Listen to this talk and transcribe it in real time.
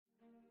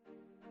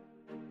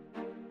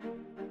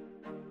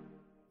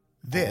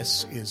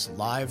This is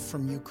Live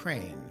from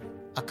Ukraine,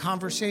 a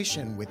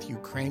conversation with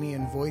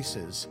Ukrainian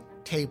voices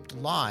taped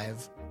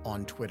live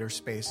on Twitter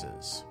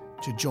Spaces.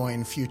 To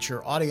join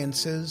future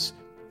audiences,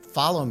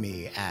 follow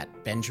me at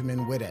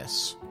Benjamin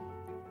Wittes.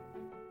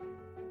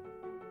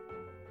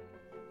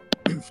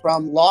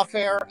 From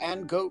Lawfare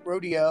and Goat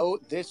Rodeo,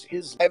 this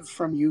is Live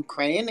from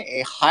Ukraine,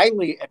 a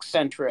highly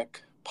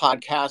eccentric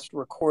podcast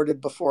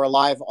recorded before a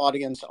live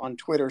audience on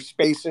Twitter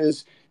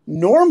Spaces,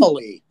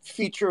 normally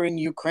featuring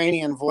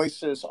Ukrainian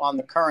voices on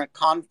the current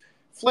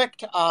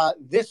conflict.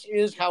 This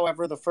is,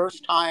 however, the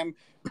first time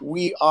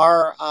we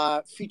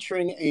are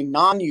featuring a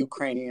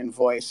non-Ukrainian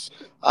voice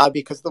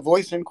because the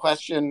voice in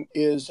question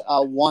is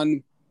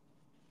one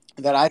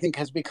that I think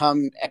has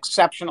become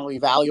exceptionally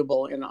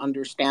valuable in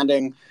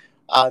understanding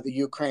the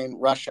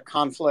Ukraine-Russia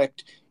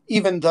conflict,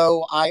 even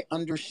though I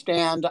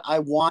understand, I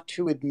want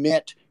to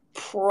admit,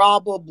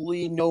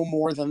 probably no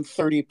more than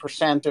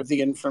 30% of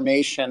the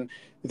information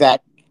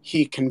that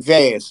he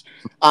conveys.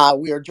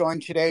 We are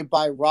joined today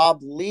by Rob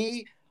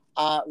Lee.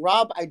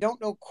 Rob, I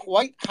don't know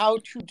quite how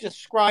to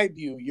describe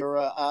you. You're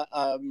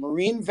a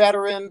Marine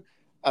veteran,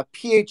 a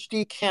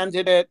PhD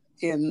candidate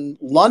in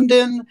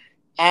London,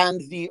 and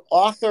the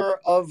author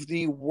of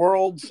the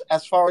world's,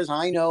 as far as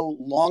I know,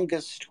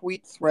 longest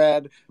tweet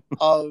thread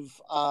of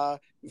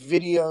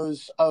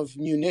videos of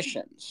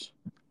munitions.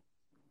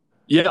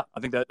 Yeah, I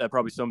think that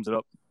probably sums it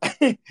up.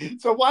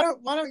 So why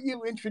don't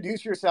you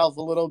introduce yourself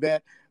a little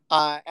bit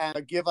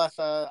and give us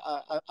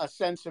a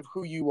sense of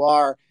who you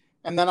are,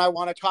 and then I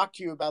want to talk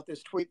to you about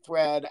this tweet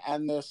thread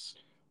and this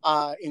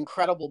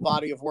incredible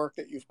body of work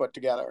that you've put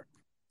together.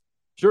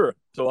 Sure.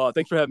 So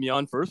thanks for having me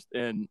on first,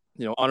 and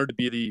honored to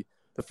be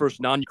the first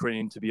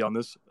non-Ukrainian to be on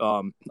this.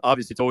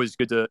 Obviously, it's always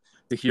good to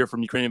hear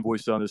from Ukrainian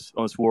voices on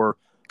this war,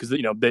 because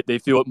they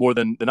feel it more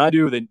than I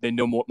do. They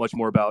know much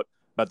more about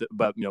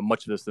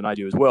much of this than I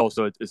do as well.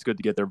 So it's good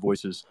to get their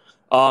voices.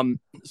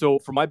 So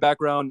for my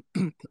background,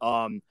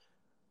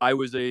 I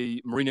was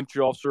a Marine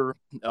infantry officer.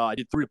 I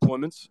did 3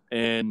 deployments,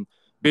 and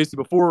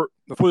basically before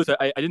this,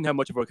 I didn't have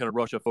much of a kind of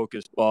Russia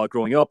focus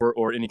growing up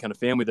or any kind of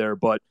family there.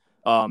 But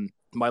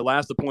my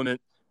last deployment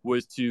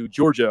was to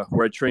Georgia,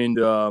 where I trained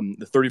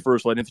the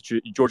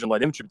 31st Georgian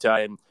Light Infantry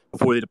Battalion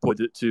before they deployed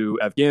to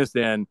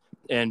Afghanistan.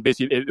 And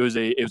basically, it was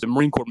a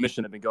Marine Corps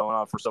mission that had been going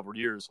on for several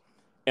years.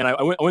 And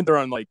I went there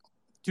on like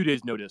 2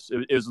 days' notice.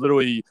 It was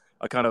literally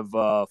a kind of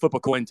flip a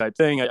coin type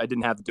thing. I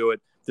didn't have to do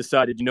it.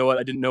 Decided, you know what?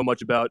 I didn't know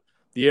much about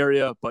the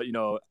area, but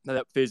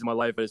that phase of my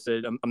life, I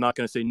said I'm not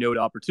going to say no to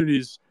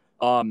opportunities.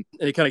 And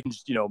it kind of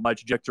changed, my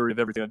trajectory of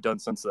everything I've done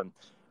since then.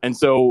 And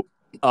so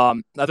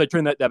as I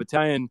trained that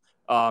battalion,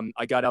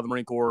 I got out of the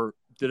Marine Corps,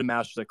 did a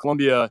master's at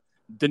Columbia,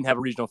 didn't have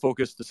a regional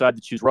focus,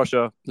 decided to choose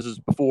Russia. This is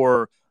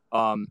before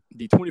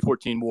the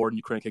 2014 war in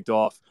Ukraine kicked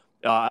off.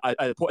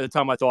 At the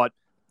time, I thought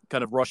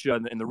kind of Russia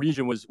and the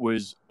region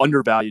was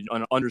undervalued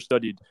and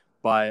understudied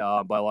by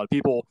a lot of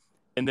people.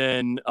 And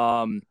then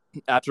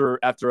after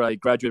I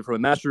graduated from a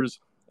master's,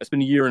 I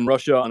spent a year in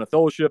Russia on a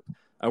fellowship.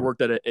 I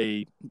worked at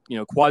a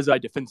quasi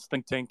defense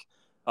think tank,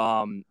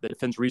 the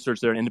Defense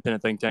Research there, an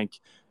independent think tank.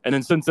 And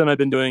then since then, I've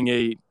been doing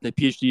a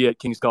PhD at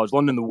King's College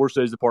London, the War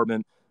Studies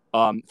Department,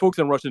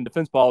 focused on Russian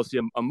defense policy.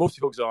 I'm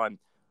mostly focused on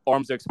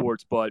arms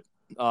exports, but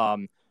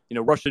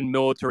Russian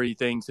military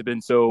things have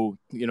been so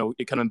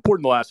it kind of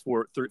important the last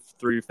 3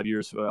 or 5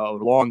 years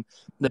long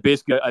that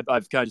basically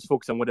I've kind of just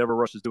focused on whatever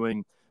Russia's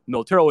doing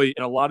militarily,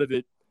 and a lot of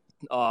it,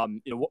 I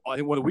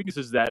think one of the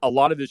weaknesses is that a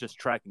lot of it is just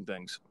tracking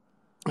things.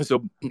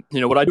 So,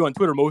 what I do on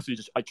Twitter mostly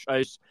is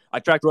I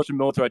track Russian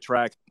military, I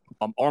track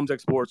arms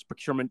exports,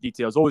 procurement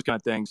details, all those kind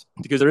of things,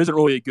 because there isn't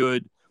really a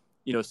good,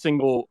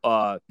 single,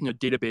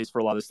 database for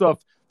a lot of this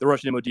stuff. The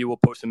Russian MOD will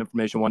post some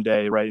information one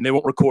day, right, and they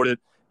won't record it,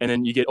 and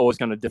then you get all this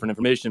kind of different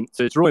information.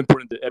 So it's really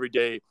important that every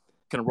day,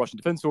 kind of Russian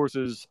defense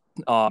sources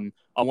on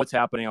what's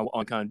happening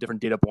on kind of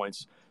different data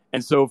points.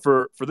 And so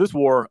for this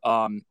war,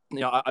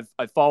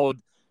 I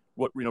followed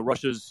what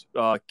Russia's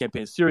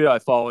campaign in Syria. I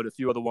followed a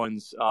few other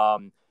ones.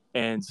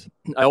 And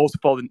I also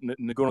followed the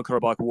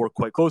Nagorno-Karabakh war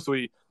quite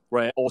closely,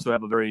 where I also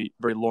have a very,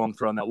 very long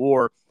thread on that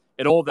war.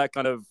 And all of that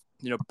kind of,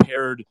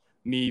 prepared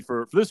me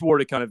for this war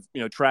to kind of,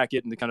 track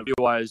it and to kind of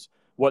realize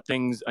what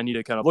things I need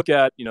to kind of look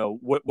at,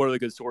 what are the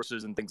good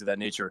sources and things of that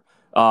nature.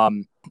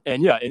 And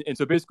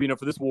so basically,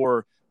 for this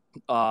war,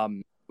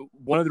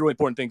 one of the really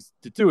important things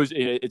to do is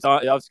it's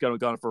obviously kind of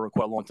gone for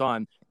quite a long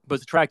time, but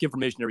it's to track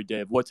information every day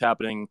of what's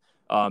happening,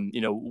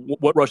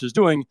 what Russia's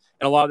doing.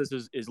 And a lot of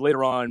this is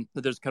later on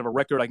that there's kind of a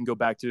record I can go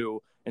back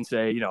to and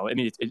say,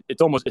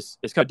 it's almost,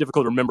 it's kind of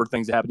difficult to remember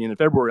things that happened in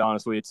February,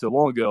 honestly, it's so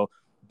long ago,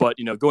 but,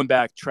 going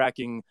back,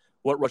 tracking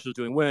what Russia was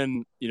doing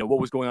when, what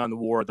was going on in the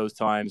war at those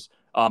times.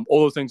 All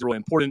those things are really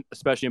important,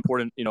 especially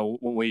important,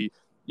 when we,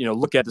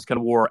 look at this kind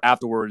of war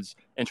afterwards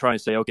and trying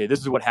to say, okay, this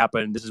is what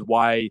happened. This is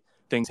why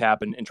things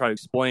happened, and try to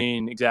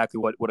explain exactly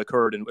what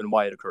occurred and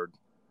why it occurred.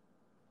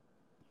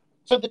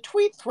 So the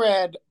tweet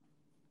thread,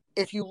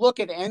 if you look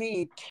at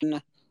any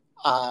 10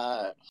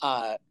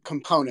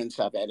 components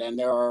of it, and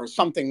there are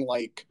something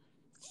like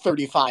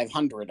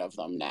 3,500 of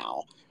them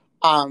now,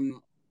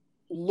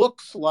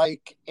 looks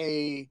like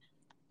a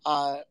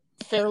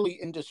fairly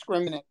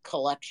indiscriminate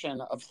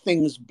collection of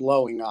things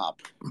blowing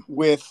up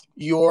with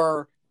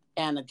your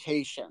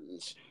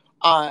annotations.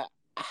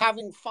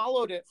 Having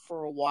followed it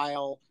for a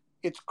while,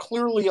 it's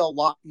clearly a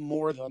lot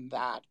more than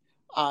that.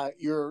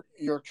 You're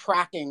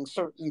tracking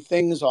certain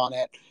things on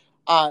it.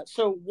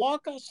 So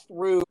walk us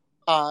through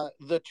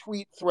the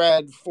tweet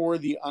thread for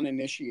the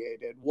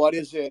uninitiated. What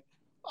is it?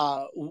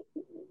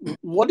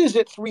 What is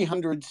it?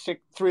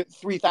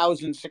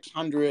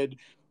 3,600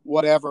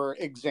 whatever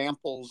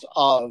examples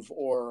of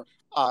or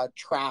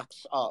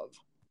tracks of?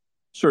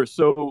 Sure.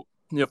 So,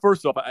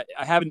 first off,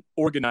 I haven't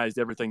organized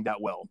everything that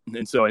well,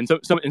 and so in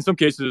some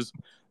cases,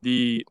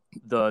 the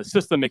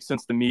system makes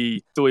sense to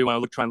me. So when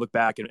I try and look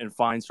back and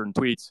find certain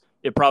tweets,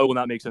 it probably will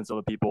not make sense to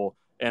other people.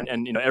 And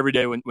every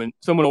day when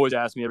someone always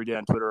asks me every day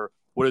on Twitter,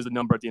 what is the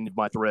number at the end of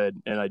my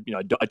thread, and I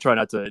try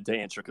not to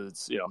answer because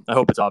it's I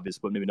hope it's obvious,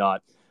 but maybe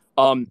not.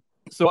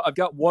 So I've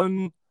got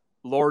one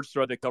large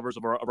thread that covers a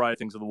variety of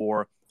things of the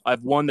war. I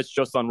have one that's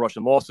just on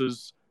Russian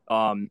losses.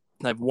 I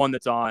have one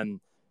that's on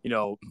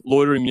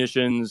loitering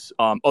munitions,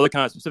 other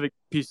kind of specific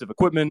pieces of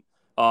equipment,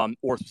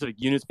 or specific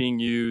units being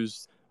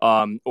used,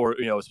 or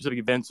specific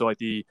events. So like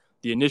the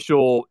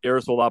initial air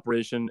assault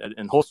operation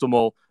in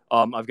Hostomel,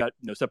 I've got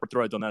separate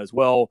threads on that as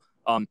well.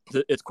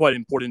 It's quite an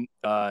important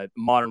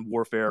modern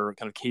warfare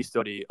kind of case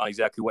study on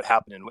exactly what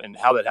happened and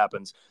how that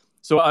happens.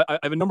 So I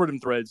have a number of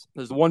different threads.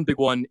 There's the one big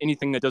one.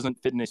 Anything that doesn't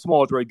fit in a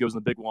smaller thread goes in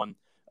the big one.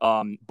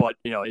 But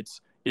it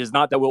is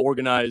not that well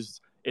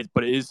organized.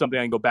 But it is something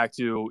I can go back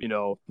to,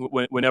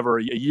 whenever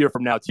a year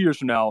from now, 2 years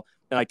from now,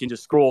 and I can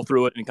just scroll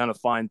through it and kind of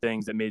find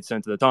things that made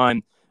sense at the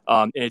time.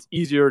 And it's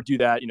easier to do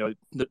that.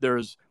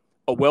 There's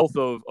a wealth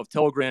of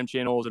Telegram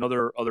channels and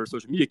other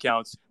social media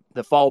accounts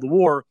that follow the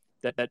war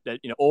that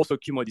also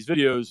accumulate these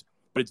videos.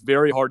 But it's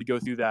very hard to go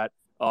through that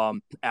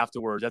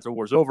afterwards, after the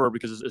war's over,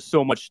 because there's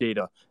so much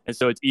data. And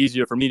so it's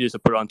easier for me just to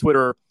put it on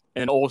Twitter.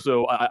 And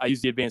also, I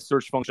use the advanced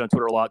search function on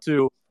Twitter a lot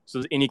too. So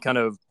there's any kind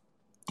of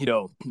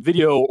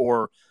video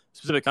or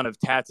specific kind of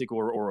tactic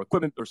or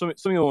equipment or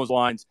something along those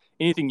lines,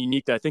 anything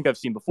unique that I think I've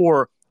seen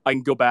before, I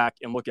can go back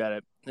and look at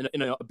it.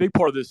 And a big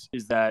part of this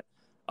is that,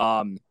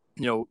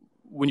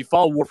 when you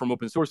follow war from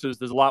open sources,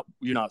 there's a lot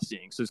you're not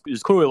seeing. So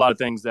there's clearly a lot of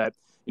things that,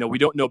 we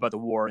don't know about the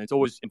war, and it's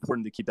always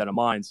important to keep that in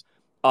mind.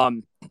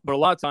 But a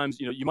lot of times,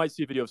 you might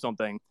see a video of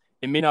something.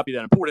 It may not be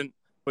that important,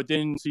 but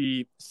then you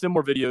see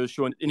similar videos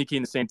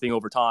indicating the same thing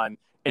over time.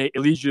 And it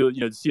leads you,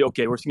 to see,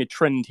 okay, we're seeing a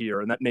trend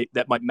here, and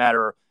that might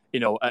matter,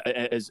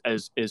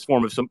 as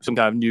form of some kind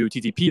of new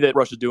TTP that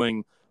Russia's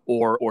doing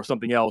or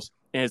something else.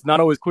 And it's not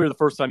always clear the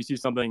first time you see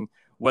something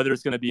whether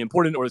it's going to be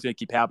important or it's going to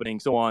keep happening,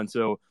 so on.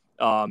 So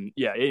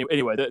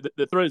anyway,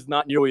 the thread is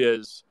not nearly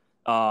as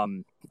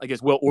I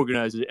guess well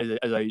organized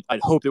as I'd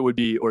hoped it would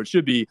be or it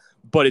should be,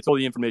 but it's all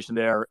the information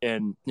there.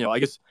 And I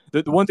guess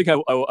the one thing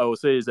I will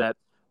say is that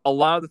a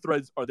lot of the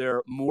threads are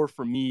there more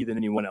for me than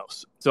anyone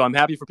else. So I'm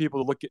happy for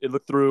people to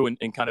look through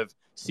and kind of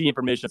see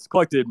information that's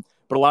collected.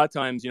 But a lot of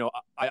times,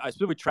 I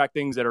specifically track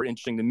things that are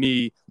interesting to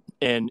me,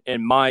 and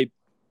my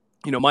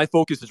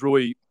focus is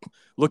really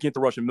looking at the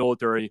Russian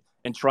military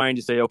and trying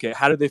to say, okay,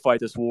 how did they fight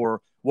this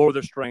war? What were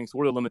their strengths?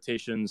 What are their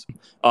limitations?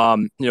 What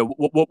are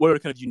the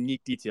kind of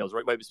unique details,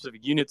 right? By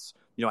specific units,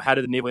 how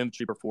did the naval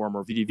infantry perform,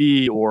 or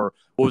VDV, or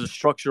what was the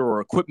structure or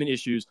equipment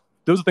issues?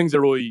 Those are things that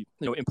are really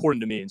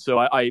important to me. And so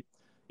I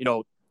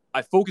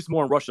focus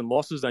more on Russian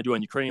losses than I do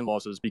on Ukrainian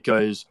losses,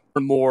 because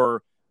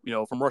more,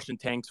 from Russian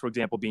tanks, for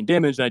example, being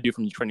damaged than I do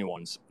from Ukrainian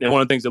ones. And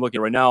one of the things I'm looking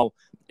at right now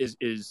is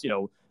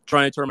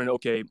trying to determine,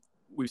 okay,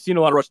 we've seen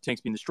a lot of Russian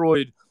tanks being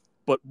destroyed,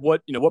 but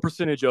what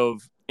percentage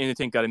of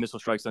anti-tank guided missile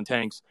strikes on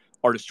tanks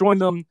are destroying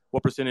them?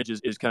 What percentage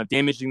is kind of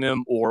damaging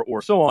them,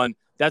 or so on?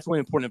 That's really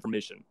important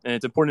information, and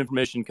it's important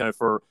information kind of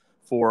for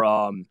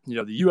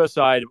the U.S.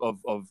 side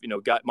of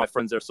got my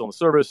friends that are still in the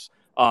service,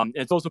 and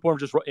it's also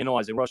important for just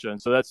analyzing Russia.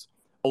 And so that's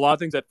a lot of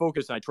things I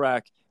focus and I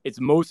track. It's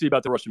mostly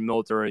about the Russian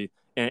military,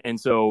 and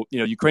so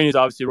Ukraine is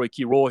obviously a really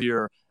key role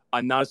here.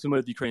 I'm not as familiar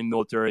with the Ukrainian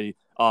military.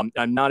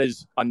 I'm not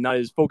as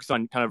focused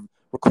on kind of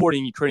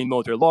recording Ukrainian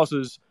military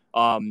losses.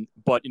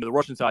 But the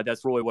Russian side,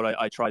 that's really what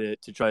I try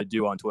to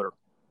do on Twitter.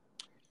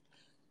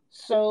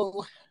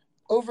 So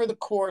over the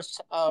course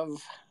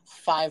of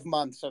 5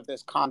 months of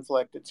this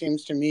conflict, it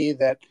seems to me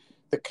that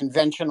the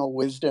conventional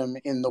wisdom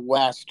in the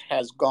West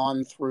has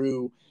gone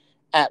through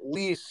at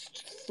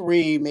least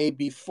 3,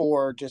 maybe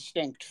 4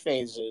 distinct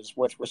phases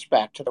with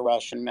respect to the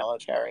Russian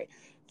military.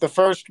 The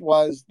first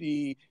was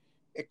the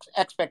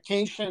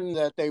expectation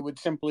that they would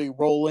simply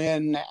roll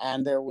in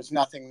and there was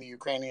nothing the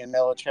Ukrainian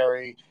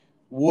military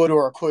would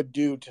or could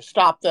do to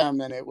stop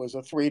them, and it was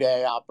a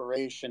 3-day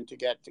operation to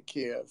get to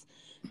Kiev.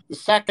 The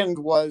second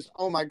was,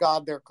 oh my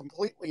God, they're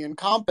completely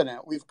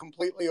incompetent. We've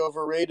completely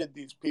overrated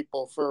these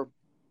people for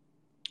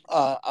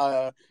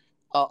a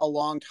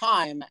long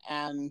time,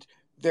 and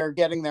they're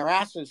getting their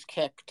asses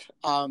kicked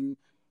in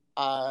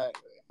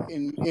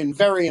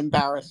very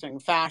embarrassing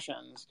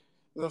fashions.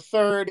 The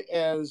third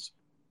is,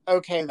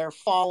 okay, they're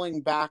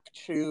falling back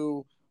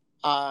to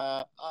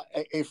a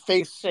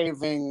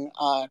face-saving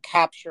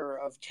capture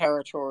of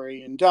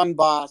territory in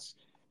Donbass.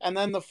 And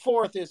then the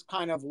fourth is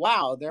kind of,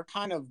 wow, they're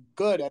kind of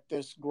good at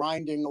this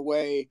grinding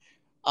away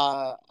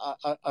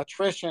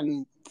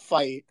attrition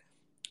fight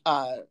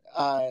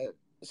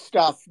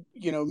stuff.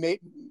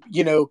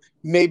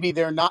 Maybe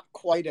they're not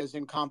quite as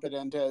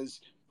incompetent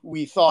as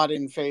we thought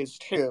in phase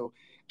two.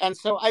 And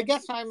so I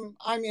guess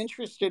I'm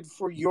interested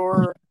for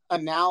your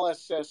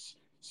analysis,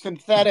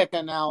 synthetic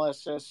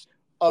analysis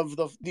of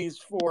these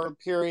four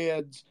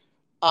periods.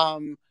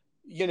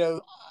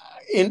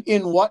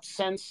 In what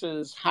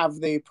senses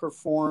have they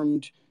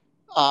performed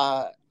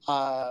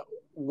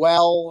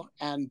well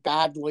and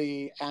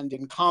badly and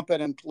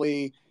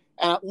incompetently,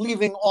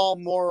 leaving all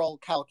moral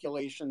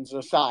calculations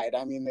aside?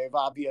 I mean, they've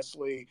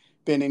obviously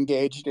been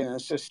engaged in a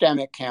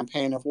systemic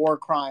campaign of war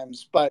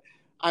crimes, but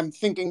I'm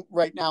thinking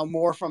right now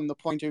more from the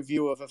point of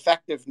view of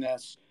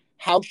effectiveness.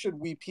 How should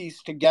we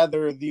piece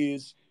together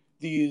these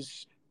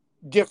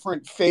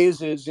different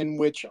phases in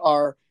which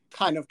our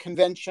kind of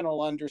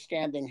conventional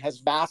understanding has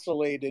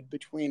vacillated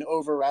between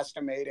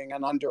overestimating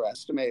and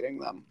underestimating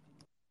them?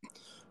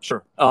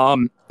 Sure.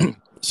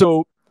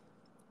 So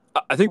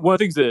I think one of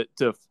the things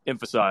to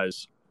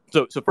emphasize,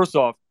 so first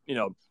off,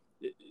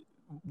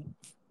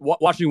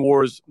 watching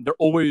wars, they're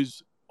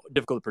always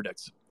difficult to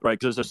predict, right?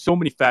 Because there's so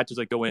many factors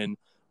that go in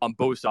on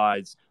both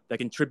sides that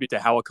contribute to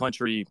how a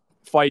country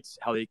fights,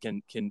 how they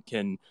can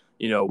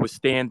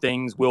withstand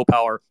things,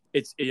 willpower.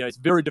 It's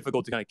very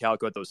difficult to kind of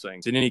calculate those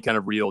things in any kind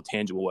of real,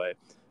 tangible way.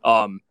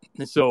 And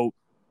so,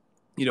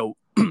 I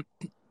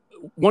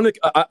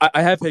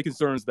have had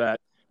concerns that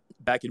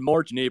back in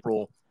March and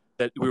April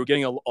that we were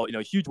getting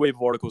a huge wave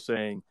of articles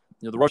saying,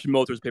 the Russian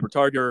military is a paper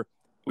tiger.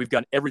 We've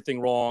gotten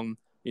everything wrong.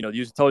 The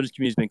U.S. intelligence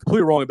community has been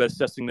completely wrong about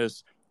assessing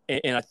this.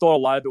 And I thought a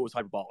lot of it was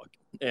hyperbolic.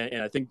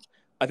 And I think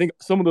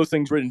some of those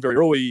things written very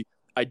early,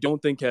 I don't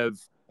think have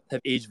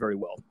aged very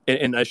well.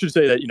 And I should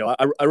say that,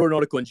 I wrote an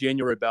article in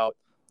January about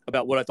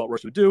what I thought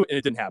Russia would do, and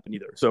it didn't happen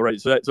either. So,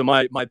 right. So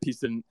my piece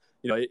didn't,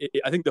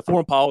 I think the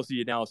foreign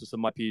policy analysis of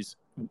my piece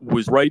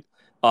was right.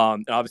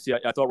 And obviously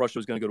I thought Russia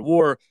was going to go to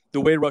war.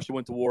 The way Russia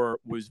went to war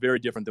was very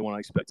different than what I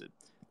expected.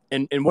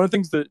 And one of the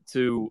things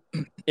to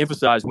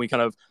emphasize when we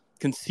kind of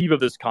conceive of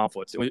this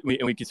conflict and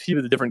we conceive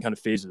of the different kind of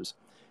phases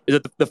is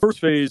that the first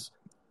phase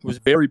was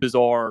very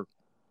bizarre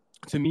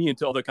to me and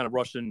to other kind of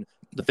Russian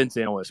defense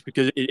analysts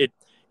because it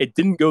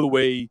didn't go the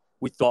way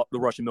we thought the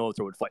Russian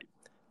military would fight.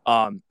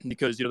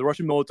 Because the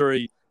Russian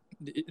military,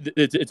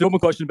 it's an open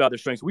question about their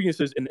strengths and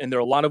weaknesses, and there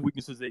are a lot of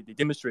weaknesses they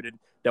demonstrated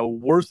that were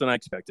worse than I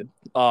expected.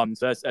 So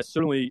that's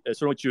certainly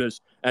true.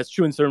 That's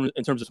true in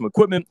terms of some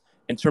equipment,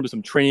 in terms of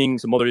some training,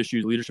 some other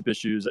issues, leadership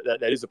issues.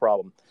 That is a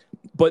problem.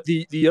 But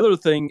the other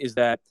thing is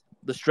that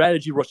the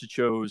strategy Russia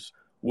chose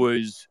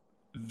was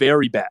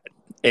very bad.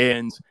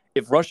 And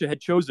if Russia had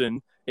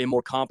chosen a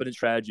more competent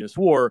strategy in this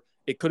war,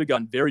 it could have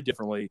gone very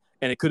differently,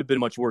 and it could have been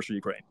much worse for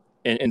Ukraine.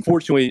 And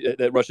fortunately,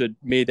 that Russia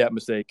made that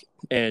mistake.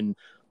 And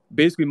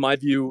basically, my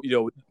view,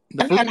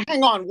 and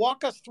hang on,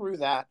 walk us through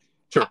that.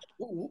 Sure.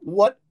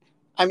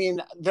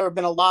 There have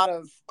been a lot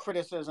of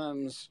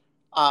criticisms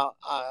of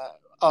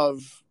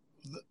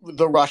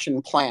the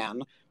Russian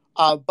plan,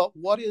 but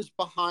what is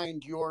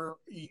behind your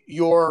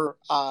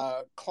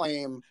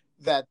claim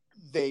that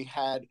they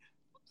had,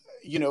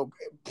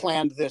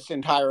 planned this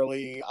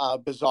entirely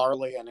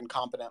bizarrely and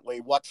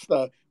incompetently? What's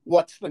the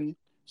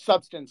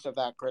substance of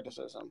that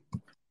criticism?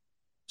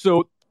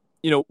 So,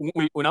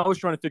 when I was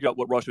trying to figure out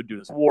what Russia would do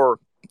this war,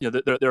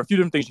 there are a few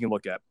different things you can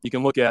look at. You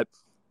can look at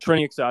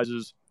training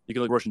exercises. You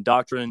can look at Russian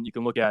doctrine. You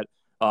can look at,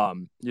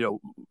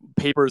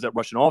 papers that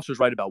Russian officers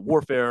write about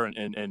warfare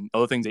and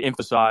other things they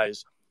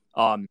emphasize.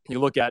 You can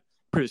look at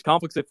previous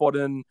conflicts they fought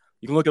in.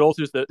 You can look at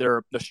also just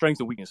their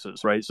strengths and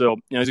weaknesses, right? So,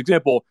 as an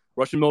example,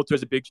 Russian military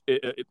is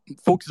it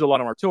focuses a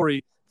lot on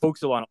artillery,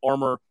 focuses a lot on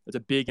armor. It's a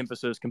big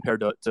emphasis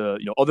compared to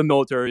other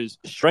militaries.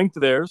 Strength to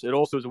theirs. It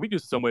also is a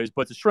weakness in some ways,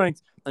 but it's a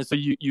strength. And so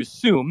you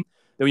assume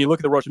that when you look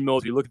at the Russian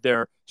military, you look at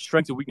their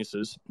strengths and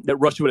weaknesses, that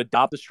Russia would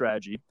adopt a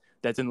strategy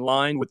that's in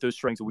line with those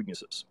strengths and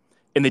weaknesses.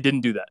 And they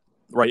didn't do that,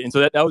 right? And so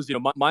that was,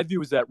 my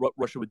view is that what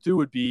Russia would do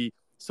would be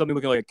something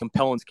looking like a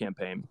compellence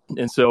campaign.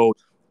 And so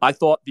I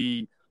thought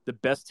the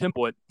best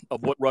template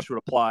of what Russia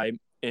would apply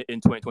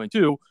in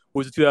 2022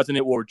 was the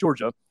 2008 war with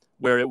Georgia,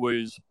 where it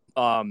was,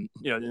 and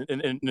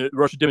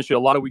Russia demonstrated a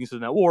lot of weaknesses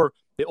in that war.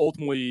 They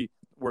ultimately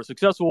were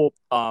successful,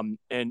 and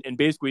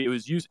basically it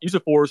was use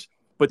of force,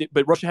 but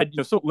Russia had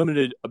so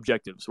limited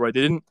objectives, right?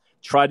 They didn't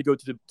try to go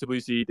to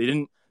Tbilisi. They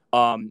didn't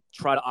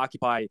try to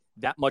occupy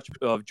that much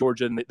of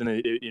Georgia than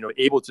they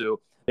able to.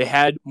 They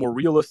had more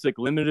realistic,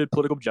 limited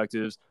political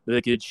objectives that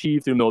they could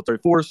achieve through military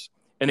force,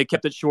 and they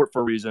kept it short for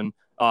a reason.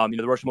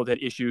 The Russian military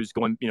had issues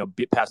going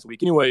past the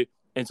week anyway.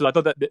 And so I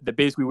thought that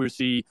basically we would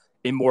see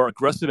a more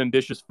aggressive,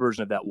 ambitious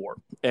version of that war.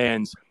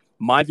 And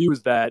my view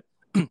is that,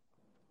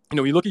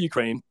 when you look at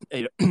Ukraine,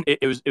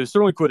 it was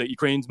certainly clear that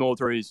Ukraine's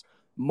military is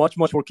much,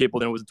 much more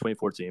capable than it was in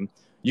 2014.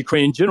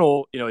 Ukraine in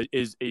general,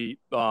 is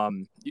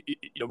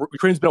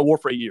Ukraine's been at war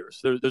for 8 years.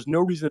 There's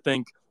no reason to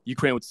think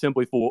Ukraine would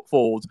simply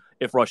fold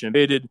if Russia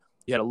invaded.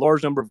 you had a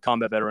large number of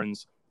combat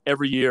veterans.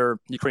 Every year,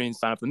 Ukrainians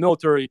sign up for the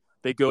military.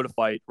 They go to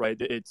fight, right?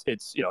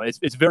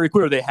 It's very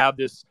clear they have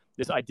this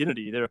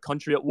identity. They're a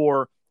country at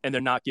war, and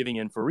they're not giving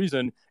in for a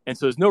reason. And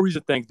so there's no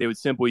reason to think they would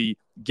simply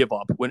give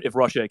up if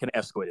Russia can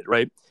escalate it,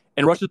 right?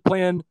 And Russia's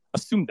plan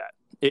assumed that.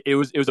 It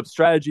was a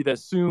strategy that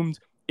assumed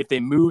if they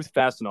moved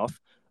fast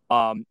enough,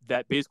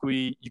 that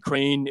basically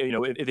Ukraine,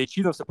 if they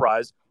achieved a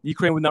surprise,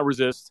 Ukraine would not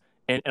resist.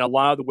 And a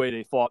lot of the way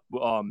they fought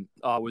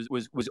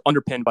was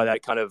underpinned by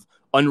that kind of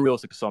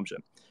unrealistic assumption.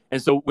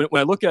 And so when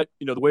I look at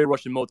the way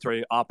Russian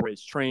military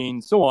operates,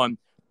 trains, so on,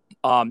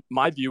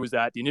 my view is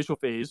that the initial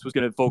phase was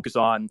going to focus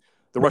on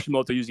the Russian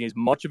military using as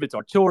much of its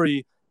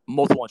artillery,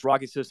 multiple launch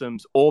rocket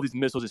systems, all these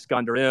missiles,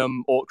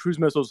 Iskander-M, all cruise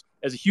missiles,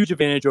 as a huge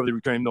advantage over the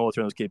Ukrainian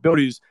military and those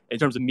capabilities in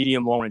terms of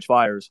medium, long-range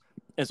fires.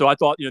 And so I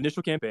thought the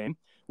initial campaign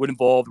would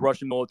involve the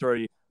Russian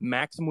military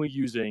maximally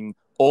using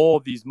all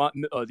of these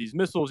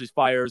missiles, these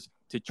fires,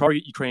 to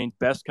target Ukraine's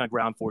best kind of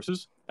ground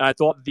forces. And I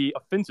thought the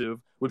offensive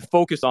would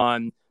focus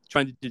on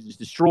trying to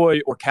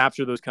destroy or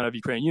capture those kind of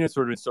Ukrainian units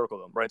or to encircle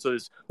them, right? So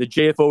the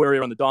JFO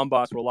area on the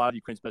Donbass, where a lot of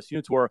Ukraine's best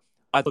units were,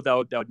 I thought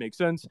that would make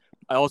sense.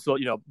 I also,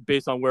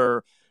 based on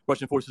where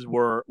Russian forces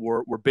were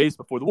based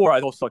before the war, I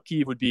also thought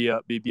Kyiv would be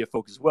a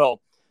focus as well.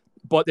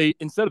 But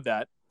instead of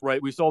that,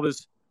 right, we saw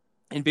this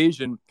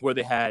invasion where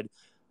they had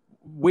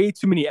way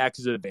too many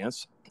axes in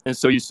advance. And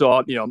so you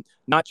saw,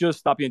 not just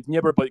stopping in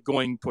Dnieper, but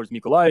going towards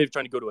Mykolaiv,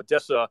 trying to go to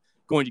Odessa,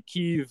 going to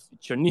Kyiv,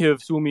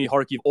 Chernihiv, Sumy,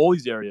 Kharkiv, all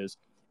these areas.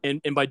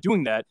 And by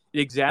doing that, it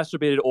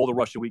exacerbated all the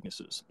Russian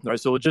weaknesses. Right?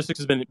 So logistics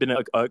has been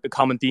a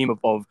common theme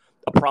of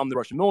a problem in the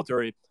Russian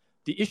military.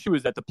 The issue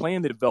is that the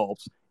plan they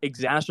developed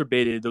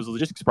exacerbated those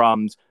logistics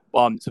problems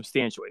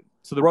substantially.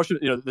 So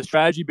the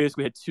strategy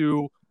basically had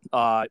two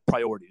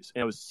priorities,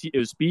 and it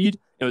was speed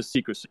and it was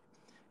secrecy.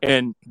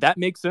 And that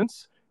makes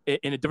sense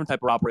in a different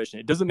type of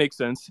operation. It doesn't make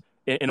sense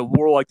in a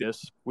war like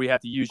this, where you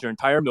have to use your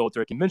entire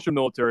military, conventional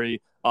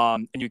military,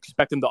 and you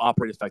expect them to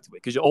operate effectively.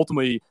 Because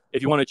ultimately,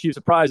 if you want to achieve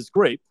surprise, it's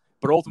great.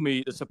 But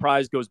ultimately, the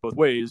surprise goes both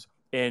ways,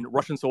 and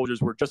Russian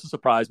soldiers were just as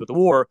surprised with the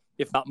war,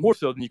 if not more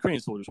so than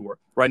Ukrainian soldiers were,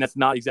 right? And that's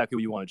not exactly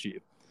what you want to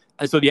achieve.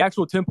 And so the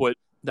actual template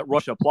that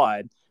Russia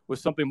applied was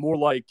something more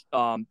like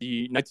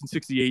the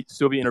 1968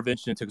 Soviet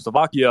intervention in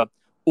Czechoslovakia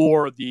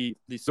or the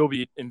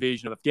Soviet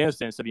invasion of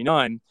Afghanistan in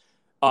 1979.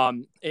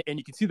 And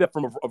you can see that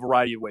from a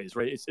variety of ways,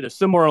 right? It's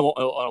similar in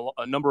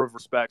a number of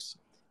respects.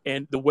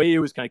 And the way it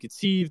was kind of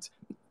conceived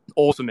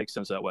also makes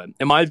sense that way.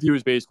 And my view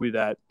is basically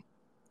that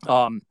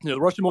the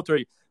Russian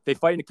military, they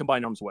fight in a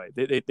combined arms way.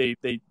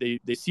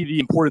 They see the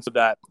importance of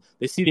that.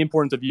 They see the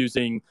importance of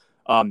using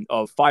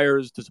of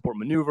fires to support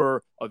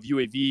maneuver, of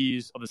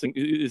UAVs, of this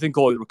thing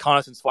called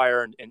reconnaissance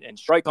fire and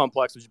strike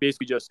complex, which is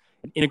basically just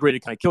an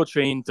integrated kind of kill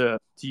chain to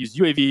use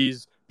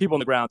UAVs, people on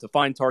the ground to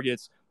find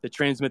targets, to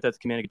transmit that to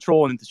command and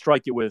control, and then to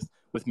strike it with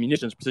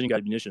munitions,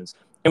 precision-guided munitions.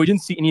 And we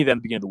didn't see any of that at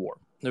the beginning of the war.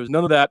 There was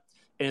none of that.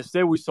 And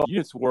instead, we saw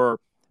units were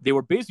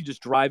basically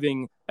just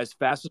driving as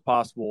fast as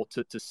possible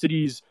to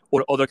cities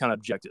or other kind of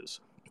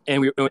objectives.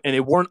 And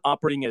they weren't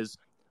operating as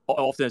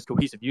often as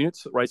cohesive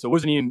units, right? So it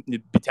wasn't even the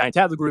battalion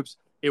tactical groups.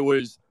 It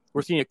was,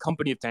 we're seeing a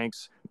company of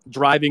tanks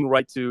driving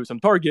right to some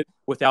target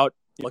without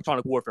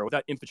electronic warfare,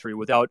 without infantry,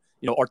 without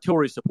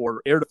artillery support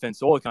or air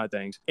defense, all those kind of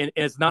things. And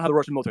it's not how the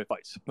Russian military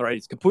fights, right?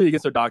 It's completely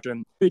against their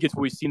doctrine, against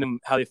what we've seen them,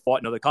 how they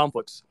fought in other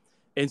conflicts.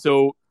 And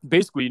so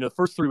basically, the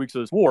first 3 weeks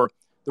of this war,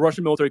 the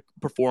Russian military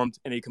performed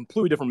in a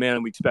completely different manner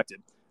than we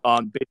expected.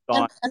 Based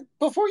on... And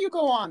before you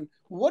go on,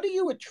 what do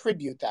you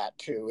attribute that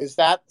to? Is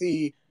that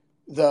the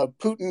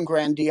Putin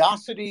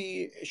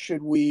grandiosity?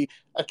 Should we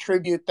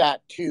attribute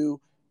that to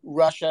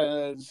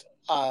Russia's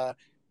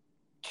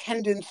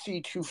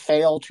tendency to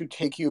fail to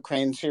take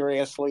Ukraine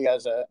seriously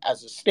as a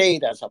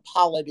state, as a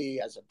polity,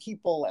 as a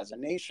people, as a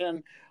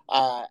nation,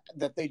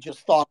 that they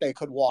just thought they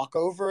could walk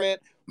over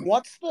it?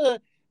 What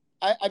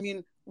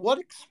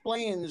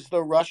explains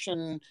the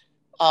Russian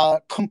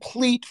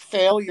complete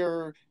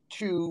failure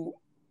to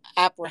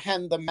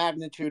apprehend the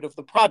magnitude of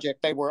the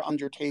project they were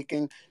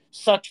undertaking,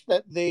 such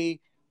that they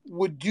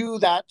would do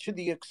that to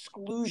the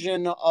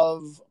exclusion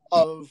of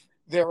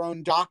their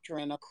own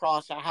doctrine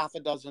across a half a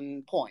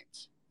dozen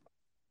points?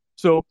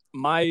 So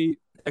my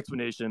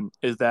explanation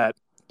is that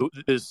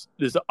this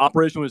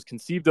operation was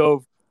conceived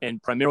of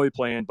and primarily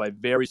planned by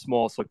very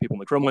small select people in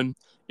the Kremlin.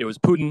 It was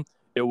Putin.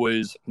 It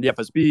was the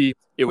FSB.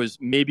 It was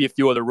maybe a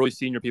few other really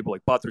senior people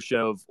like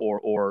Patrushev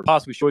or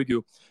possibly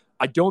Shoigu.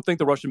 I don't think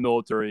the Russian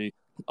military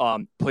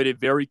played a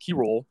very key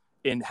role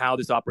in how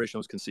this operation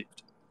was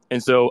conceived.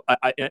 And so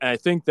I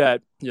think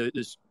that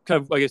there's kind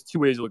of, I guess, two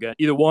ways to look at it.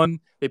 Either one,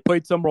 they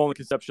played some role in the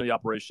conception of the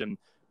operation,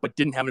 but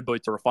didn't have an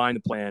ability to refine the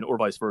plan, or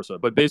vice versa.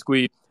 But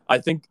basically, I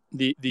think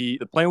the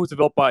plan was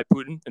developed by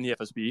Putin and the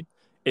FSB.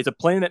 It's a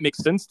plan that makes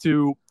sense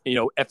to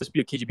FSB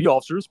or KGB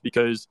officers,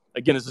 because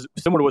again, this is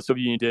similar to what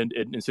Soviet Union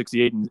did in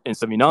 68 and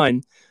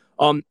 79.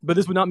 But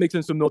this would not make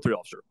sense to a military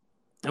officer.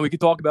 And we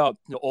could talk about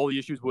all the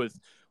issues with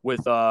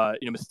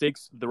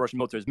mistakes the Russian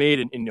military has made,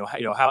 and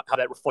how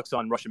that reflects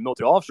on Russian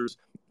military officers.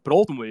 But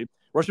ultimately,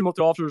 Russian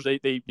military officers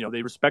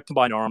they respect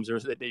combined arms.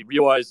 They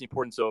realize the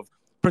importance of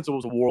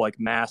principles of war, like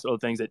mass, other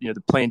things that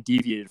the plan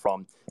deviated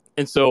from.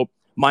 And so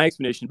my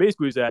explanation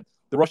basically is that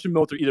the Russian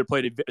military either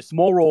played a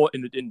small role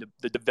in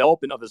the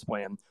development of this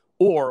plan,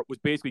 or was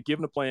basically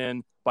given a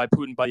plan by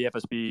Putin, by the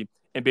FSB,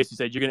 and basically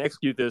said, you're going to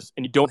execute this,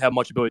 and you don't have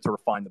much ability to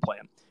refine the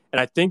plan. And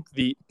I think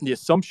the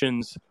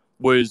assumptions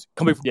was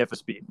coming from the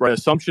FSB, right?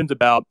 Assumptions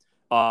about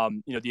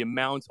the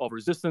amount of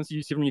resistance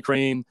you see from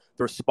Ukraine,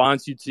 the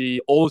response you'd see,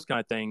 all those kind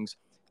of things.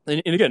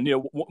 And again,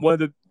 one of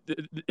the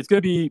it's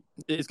going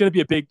to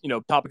be a big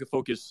topic of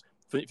focus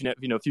for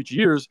future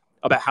years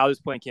about how this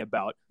plan came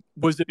about.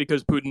 Was it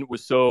because Putin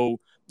was so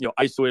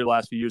isolated the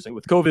last few years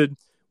with COVID?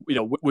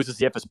 Was this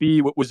the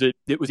FSB? Was the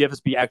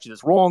FSB actually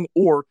this wrong,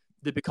 or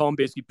did it become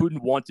basically Putin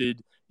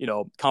wanted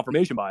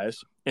confirmation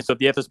bias, and so if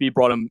the FSB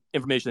brought him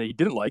information that he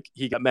didn't like,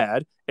 he got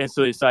mad, and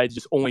so they decided to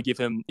just only give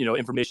him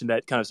information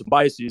that kind of some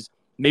biases.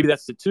 Maybe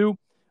that's it too.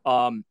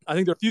 I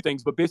think there are a few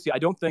things, but basically I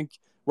don't think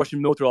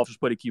Russian military officers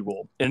played a key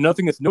role. And another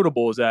thing that's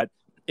notable is that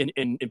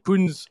in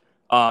Putin's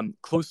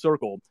close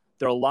circle,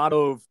 there are a lot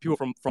of people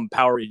from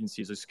power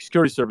agencies, like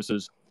security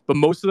services, but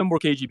most of them were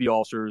KGB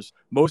officers,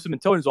 most of them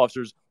intelligence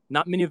officers.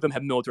 Not many of them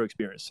have military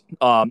experience.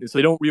 And so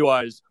they don't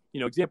realize,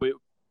 example,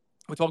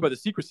 we talk about the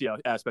secrecy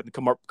aspect, the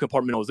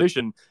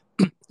compartmentalization.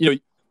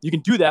 You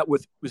can do that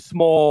with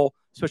small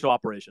special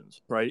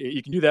operations, right?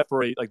 You can do that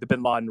for like the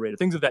Bin Laden raid, or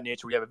things of that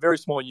nature. We have a very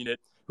small unit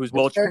who's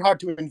well. It's very hard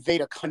to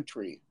invade a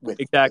country with.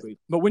 Exactly.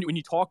 But when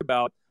you talk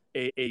about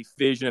a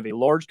vision of a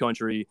large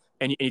country,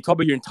 and you talk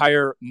about your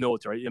entire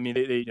military, I mean,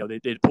 they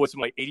deploy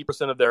something like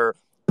 80% of their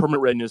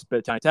permanent readiness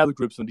battalion tablet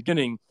groups in the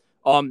beginning.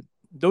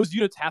 Those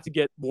units have to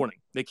get warning.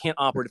 They can't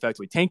operate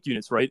effectively. Tank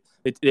units, right?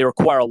 They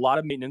require a lot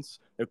of maintenance.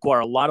 They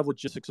require a lot of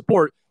logistic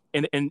support.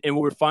 And what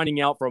we're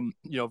finding out from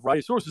a variety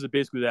of sources is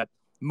basically that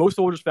most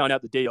soldiers found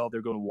out the day of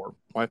they're going to war,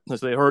 right?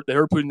 So they heard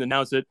Putin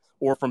announce it,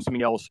 or from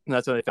something else, and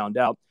that's how they found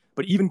out.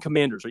 But even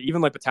commanders, or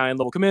even like battalion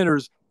level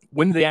commanders,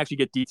 when do they actually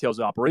get details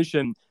of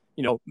operation?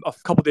 A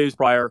couple days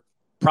prior,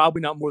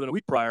 probably not more than a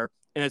week prior,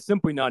 and it's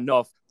simply not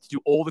enough to do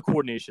all the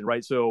coordination,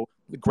 right? So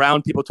the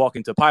ground people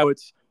talking to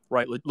pilots,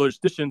 right?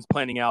 Logisticians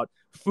planning out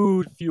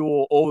food,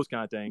 fuel, all those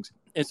kind of things.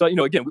 And so,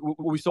 again, what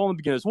we saw in the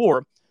beginning of this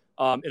war,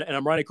 and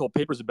I'm writing a couple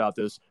papers about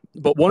this,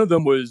 but one of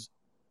them was,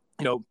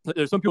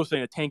 there's some people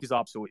saying a tank is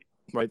obsolete,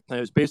 right? And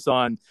it's based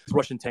on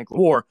Russian tank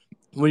war.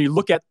 When you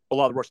look at a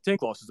lot of the Russian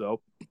tank losses,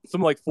 though,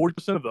 something like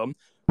 40% of them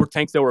were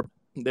tanks that were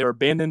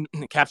abandoned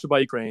and captured by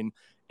Ukraine.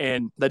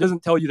 And that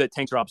doesn't tell you that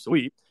tanks are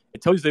obsolete.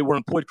 It tells you they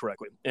weren't employed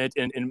correctly. And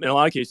in a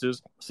lot of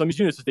cases, some of these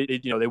units, they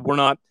did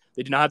not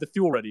have the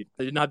fuel ready.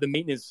 They did not have the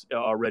maintenance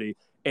ready.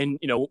 And,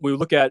 when we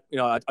look at,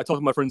 I talked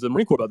to my friends in the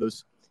Marine Corps about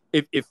this.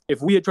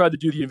 If we had tried to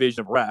do the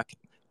invasion of Iraq,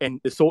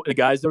 and the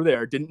guys that were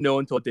there didn't know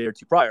until a day or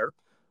two prior,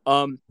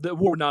 the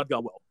war would not have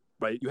gone well,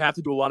 right? You have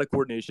to do a lot of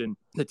coordination.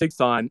 It takes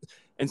time.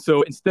 And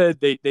so instead,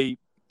 they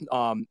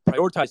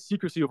prioritized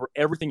secrecy over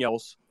everything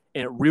else.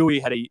 And it really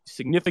had a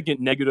significant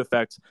negative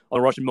effect on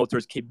the Russian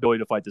military's capability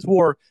to fight this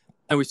war.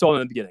 And we saw it in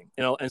the beginning.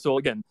 And so,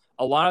 again,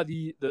 a lot of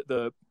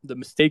the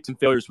mistakes and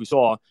failures we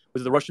saw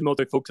was the Russian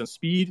military focused on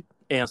speed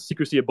and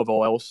secrecy above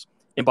all else.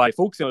 And by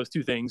focusing on those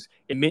two things,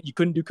 it meant you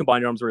couldn't do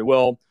combined arms very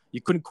well. You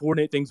couldn't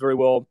coordinate things very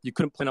well. You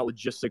couldn't plan out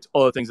logistics,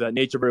 other things of that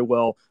nature very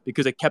well,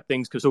 because it kept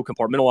things so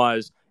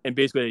compartmentalized, and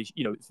basically,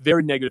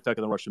 very negative effect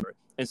on the Russian military.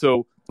 And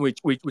so we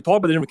talk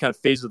about the different kind of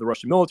phases of the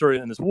Russian military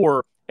in this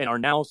war and our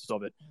analysis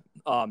of it.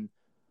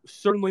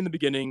 Certainly in the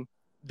beginning,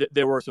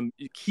 there were some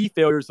key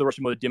failures the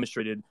Russian military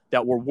demonstrated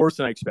that were worse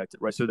than I expected,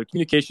 right? So the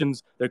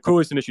communications, there are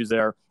clearly some issues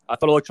there. I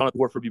thought electronic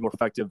warfare would be more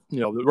effective.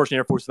 The Russian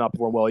Air Force did not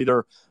perform well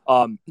either.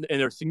 And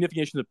there are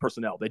significant issues of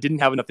personnel. They didn't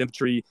have enough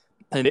infantry,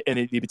 and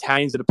the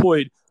battalions that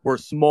deployed were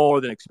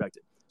smaller than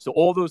expected. So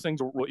all those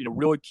things were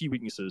really key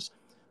weaknesses.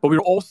 But we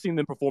were also seeing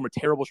them perform a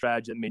terrible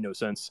strategy that made no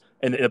sense.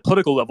 And at a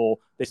political level,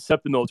 they set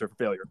up the military for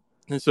failure.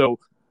 And so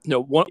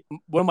one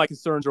of my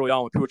concerns early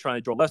on when people were trying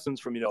to draw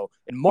lessons from, in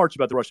March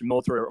about the Russian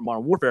military or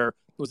modern warfare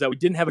was that we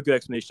didn't have a good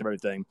explanation of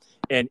everything.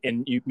 And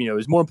it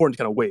was more important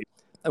to kind of wait.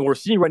 And what we're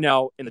seeing right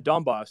now in the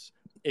Donbass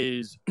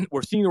is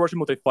we're seeing the Russian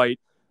military fight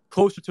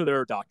closer to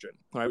their doctrine.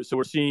 Right? So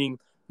we're seeing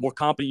more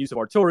competent use of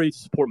artillery to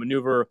support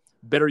maneuver,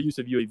 better use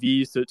of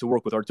UAVs to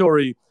work with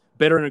artillery,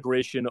 better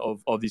integration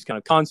of these kind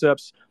of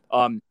concepts.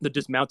 They're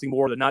dismounting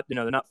more. They're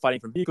not fighting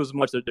from vehicles as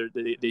much.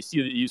 They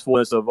see the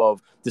usefulness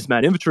of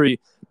dismounted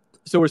infantry.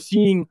 So we're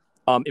seeing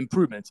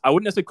improvements. I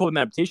wouldn't necessarily call them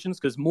adaptations,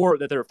 because more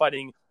that they're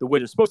fighting the way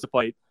they're supposed to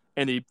fight,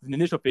 and the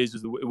initial phase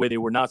is the way they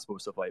were not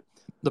supposed to fight.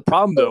 The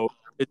problem, though,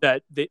 is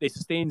that they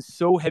sustained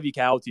so heavy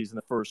casualties in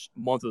the first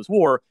month of this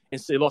war, and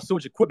so they lost so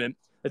much equipment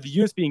that the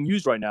units being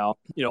used right now,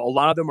 a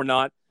lot of them are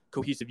not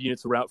cohesive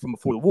units around from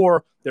before the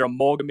war. They're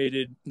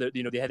amalgamated.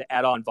 They had to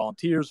add on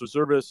volunteers,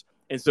 reservists,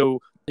 and so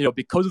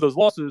because of those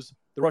losses,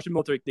 the Russian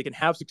military, they can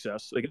have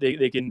success.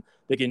 They can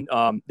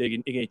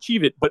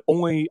achieve it, but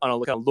only on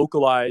a kind of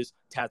localized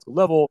tactical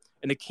level,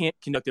 and they can't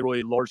conduct a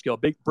really large scale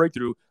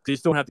breakthrough because they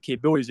just don't have the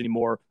capabilities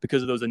anymore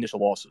because of those initial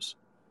losses.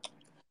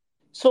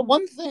 So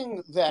one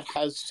thing that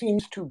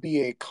seems to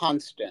be a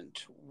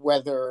constant,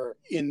 whether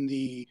in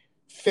the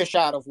fish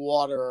out of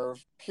water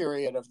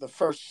period of the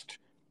first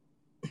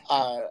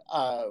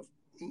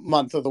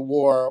month of the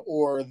war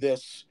or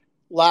this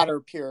latter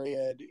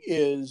period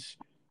is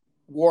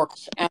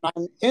works. And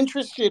I'm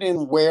interested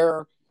in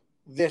where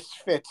this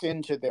fits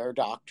into their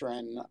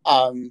doctrine.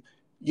 I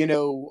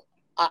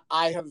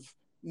have,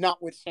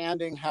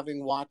 notwithstanding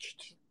having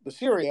watched the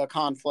Syria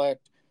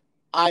conflict,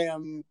 I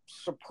am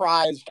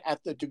surprised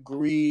at the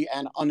degree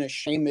and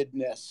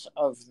unashamedness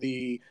of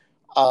the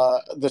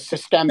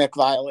systemic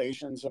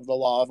violations of the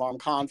law of armed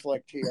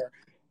conflict here.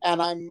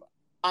 And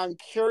I'm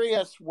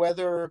curious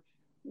whether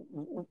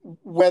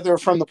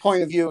from the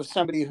point of view of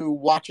somebody who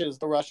watches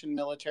the Russian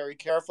military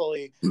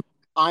carefully,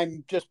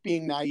 I'm just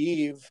being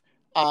naive,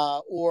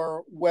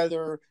 or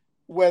whether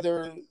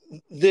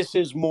this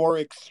is more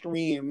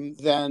extreme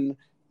than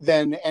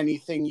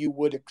anything you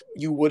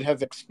would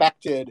have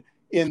expected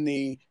in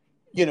the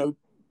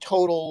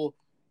total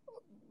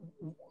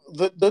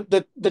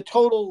the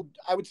total,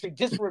 I would say,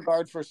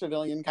 disregard for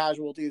civilian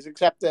casualties,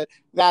 except that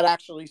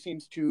actually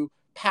seems too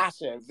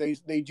passive.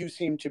 They do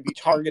seem to be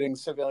targeting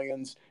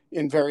civilians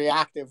in very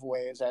active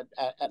ways, at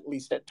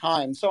least at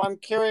times. So I'm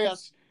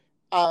curious,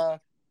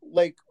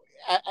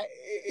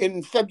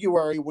 in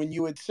February, when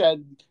you had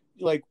said,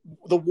 like,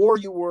 the war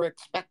you were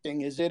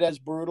expecting, is it as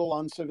brutal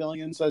on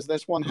civilians as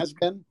this one has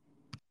been?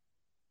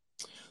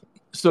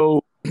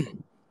 So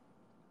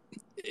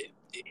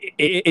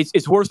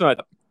it's worse than I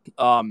thought.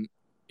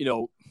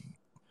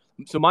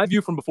 So my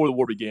view from before the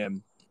war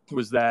began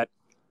was that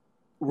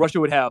Russia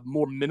would have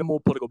more minimal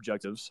political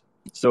objectives.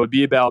 So it'd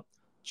be about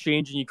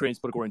changing Ukraine's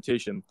political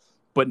orientation,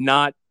 but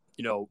not,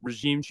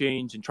 regime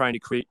change and trying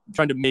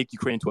to make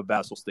Ukraine into a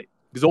vassal state.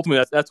 Because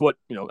ultimately that's what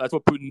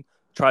Putin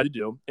tried to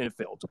do, and it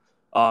failed.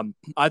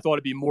 I thought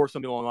it'd be more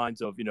something along the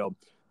lines of,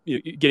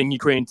 getting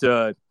Ukraine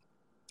to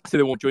say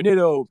they won't join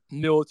NATO,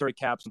 military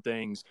caps and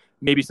things,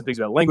 maybe some things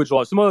about language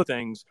laws, some other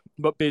things,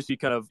 but basically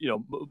kind of,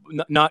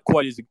 not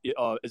quite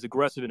as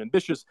aggressive and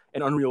ambitious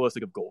and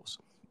unrealistic of goals.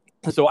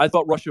 And so I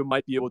thought Russia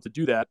might be able to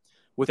do that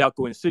without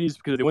going to cities,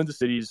 because if they went to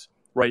cities,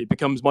 right, it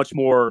becomes much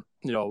more,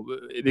 tough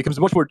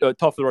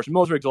for the Russian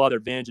military, because a lot of their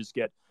advantages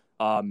get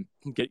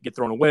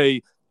thrown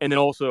away. And then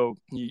also,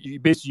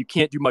 you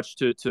can't do much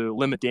to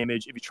limit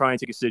damage if you try and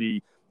take a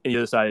city and the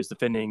other side is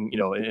defending, in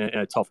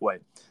a tough way.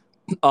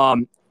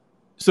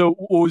 So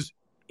what was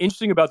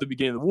interesting about the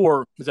beginning of the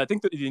war is I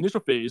think that the initial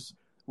phase,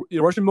 the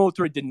Russian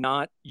military did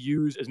not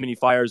use as many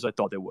fires as I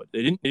thought they would.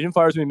 They didn't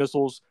fire as many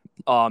missiles.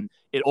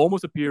 It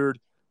almost appeared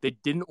they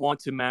didn't want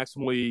to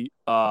maximally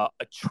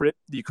trip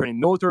the Ukrainian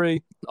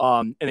military,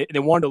 and they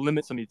wanted to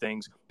limit some of these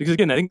things because,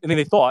 again, I think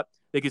they thought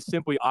they could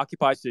simply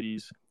occupy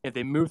cities. If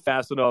they moved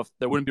fast enough,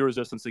 there wouldn't be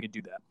resistance. They could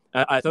do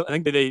that. I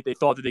think that they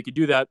thought that they could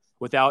do that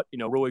without,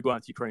 really going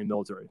out to the Ukrainian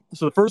military.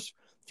 So the first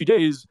few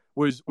days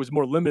was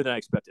more limited than I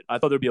expected. I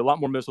thought there'd be a lot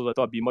more missiles. I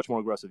thought it'd be much more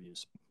aggressive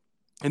use.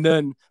 And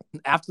then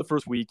after the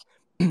first week,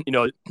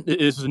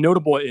 this is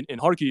notable in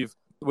Kharkiv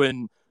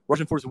when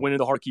Russian forces went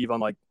into Kharkiv on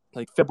like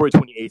February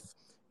 28th.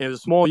 And it was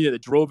a small unit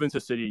that drove into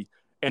the city,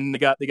 and they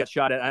got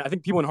shot at. I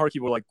think people in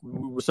Kharkiv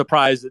were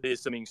surprised that they did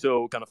something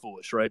so kind of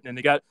foolish, right? And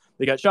they got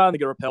shot, and they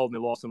got repelled, and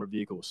they lost some of their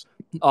vehicles.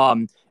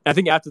 And I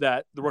think after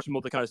that, the Russian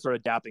military kind of started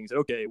adapting and said,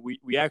 okay,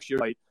 we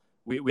actually,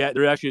 right,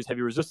 there actually is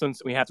heavy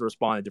resistance, and we have to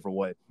respond in a different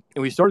way.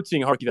 And we started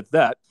seeing Kharkiv after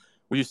that.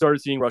 We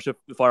started seeing Russia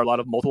fire a lot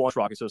of multiple launch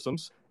rocket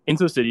systems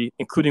into the city,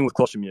 including with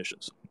cluster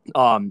munitions.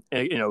 And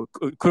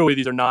clearly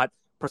these are not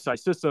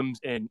precise systems,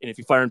 and if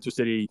you fire into a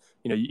city,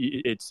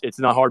 it's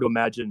not hard to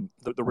imagine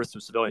the risks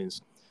of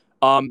civilians.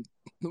 What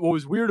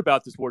was weird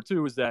about this war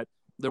too is that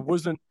there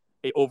wasn't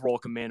a overall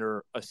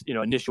commander,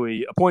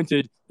 initially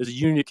appointed. There's a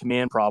unit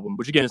command problem,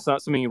 which again, it's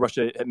not something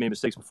Russia had made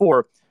mistakes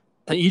before.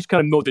 And each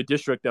kind of military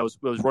district that was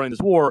running this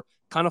war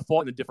kind of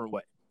fought in a different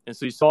way, and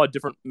so you saw a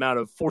different amount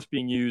of force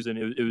being used, and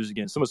it was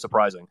again somewhat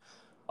surprising.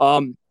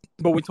 But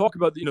when we talk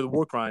about the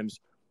war crimes,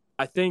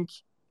 I think.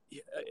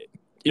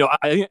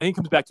 I think it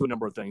comes back to a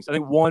number of things. I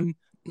think one,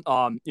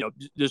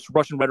 this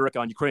Russian rhetoric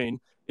on Ukraine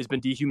has been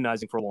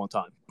dehumanizing for a long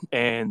time,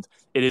 and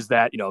it is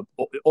that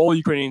all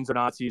Ukrainians are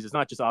Nazis. It's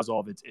not just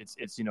Azov. It's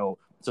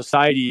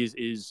society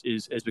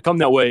has become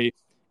that way,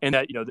 and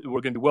that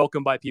we're going to be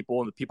welcomed by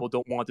people, and the people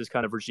don't want this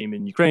kind of regime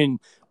in Ukraine,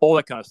 all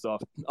that kind of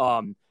stuff.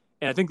 And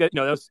I think that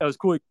that was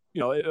cool.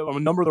 On a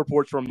number of the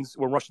reports from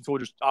when Russian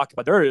soldiers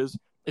occupied their areas,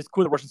 it's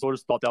clear that Russian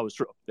soldiers thought that was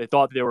true. They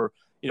thought they were.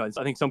 I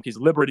think in some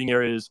cases liberating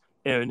areas,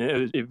 and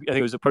I think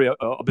it was a bit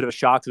of a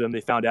shock to them.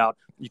 They found out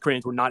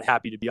Ukrainians were not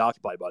happy to be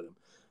occupied by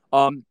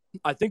them.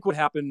 I think what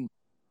happened,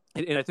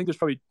 and I think there's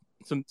probably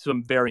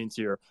some variance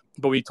here,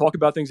 but we talk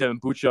about things in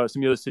Bucha, some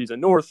of the other cities in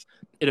the north.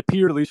 It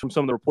appeared, at least from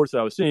some of the reports that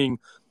I was seeing,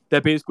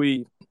 that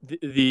basically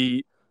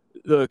the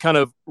kind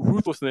of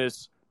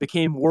ruthlessness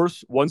became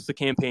worse once the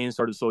campaign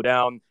started to slow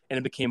down, and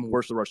it became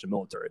worse for the Russian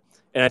military.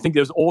 And I think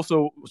there's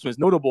also what's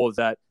notable is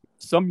that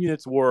some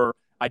units were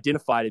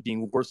identified as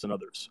being worse than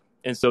others,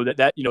 and so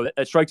that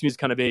strikes me as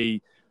kind of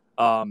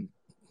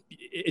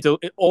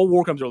all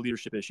war crimes are a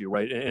leadership issue,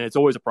 right? And it's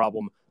always a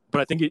problem.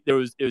 But I think it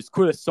was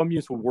clear that some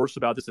units were worse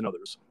about this than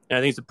others, and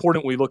I think it's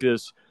important when we look at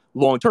this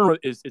long term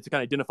is to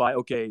kind of identify,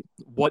 okay,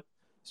 what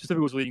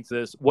specifically was leading to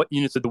this, what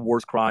units did the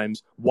worst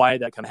crimes, why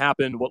that kind of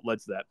happened, what led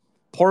to that.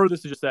 Part of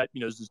this is just that,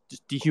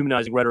 just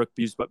dehumanizing rhetoric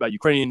used by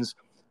Ukrainians.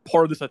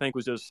 Part of this, I think,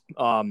 was just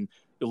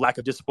the lack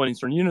of discipline in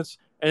certain units.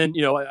 And,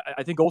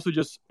 I think also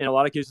just in a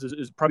lot of cases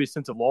is probably a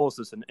sense of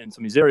lawlessness in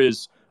some of these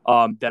areas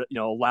that,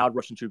 allowed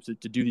Russian troops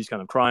to do these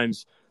kind of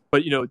crimes.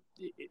 But,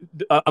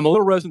 I'm a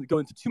little reticent to go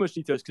into too much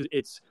details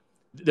because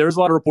there's a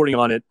lot of reporting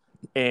on it.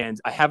 And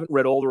I haven't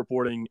read all the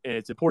reporting, and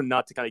it's important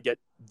not to kind of get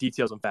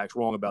details and facts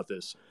wrong about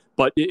this.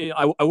 But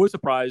I was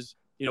surprised.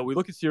 We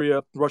look at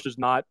Syria. Russia's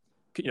not,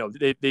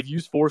 they've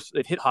used force.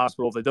 They've hit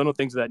hospitals. They've done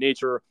things of that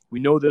nature. We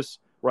know this,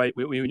 right?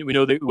 We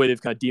know the way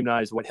they've kind of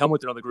demonized White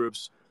Helmet and other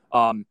groups.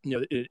 And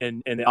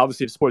they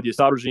obviously have supported the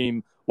Assad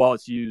regime while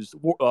it's used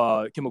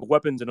chemical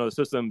weapons and other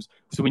systems.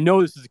 So we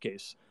know this is the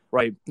case,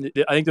 right?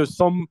 I think there's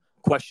some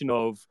question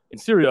of, in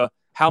Syria,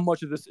 how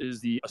much of this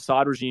is the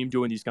Assad regime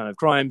doing these kind of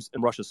crimes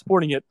and Russia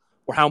supporting it,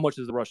 or how much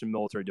is the Russian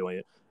military doing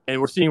it?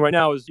 And we're seeing right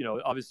now is,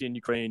 obviously in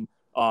Ukraine,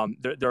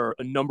 there are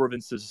a number of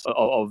instances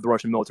of the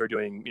Russian military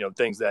doing,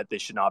 things that they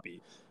should not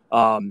be.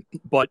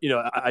 But,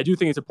 I do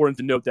think it's important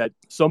to note that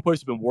some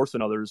places have been worse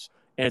than others.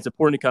 And it's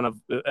important to kind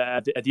of,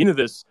 at the end of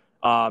this,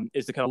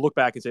 is to kind of look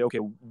back and say, okay,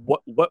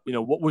 what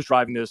was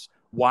driving this?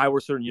 Why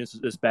were certain units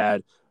this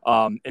bad?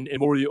 And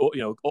what were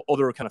the,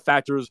 other kind of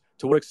factors?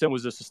 To what extent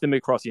was this systemic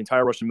across the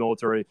entire Russian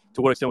military?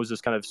 To what extent was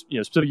this kind of,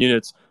 specific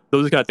units?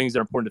 Those are the kind of things that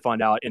are important to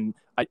find out. And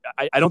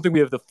I don't think we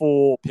have the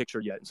full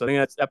picture yet. So I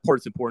think that part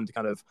is important to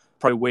kind of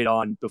probably wait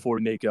on before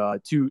we make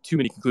too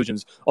many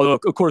conclusions. Although,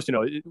 of course,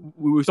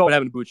 we saw what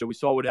happened in Bucha. We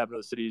saw what happened in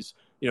other cities.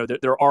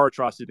 There are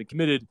atrocities been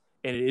committed,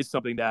 and it is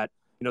something that,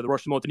 the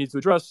Russian military needs to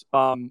address.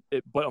 But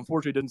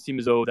unfortunately, it doesn't seem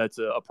as though that's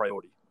a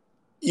priority.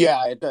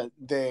 Yeah,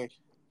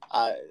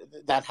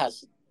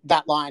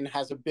 that line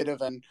has a bit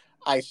of an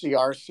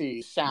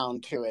ICRC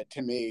sound to it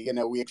to me.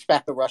 We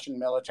expect the Russian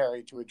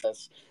military to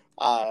address,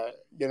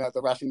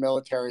 the Russian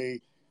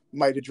military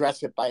might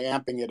address it by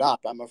amping it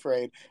up, I'm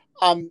afraid.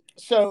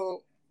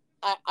 So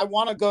I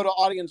want to go to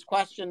audience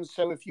questions.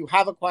 So if you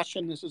have a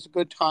question, this is a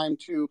good time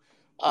to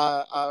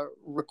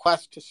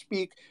request to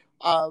speak.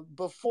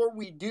 Before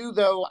we do,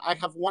 though, I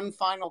have one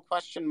final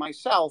question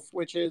myself,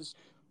 which is,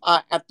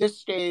 at this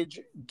stage,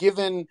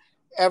 given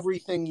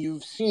everything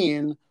you've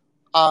seen,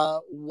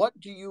 what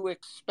do you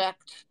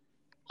expect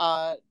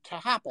to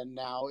happen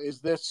now?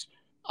 Is this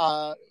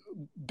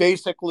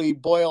basically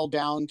boil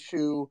down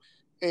to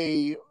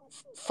a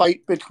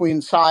fight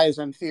between size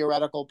and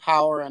theoretical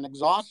power and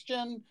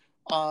exhaustion?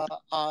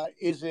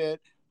 Is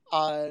it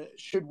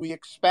should we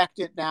expect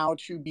it now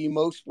to be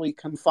mostly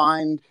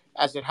confined,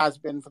 as it has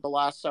been for the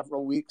last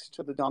several weeks,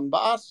 to the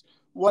Donbass?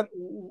 What's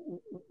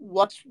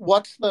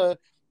the,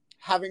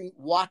 having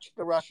watched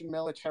the Russian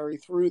military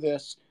through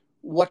this,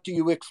 what do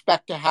you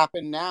expect to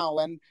happen now,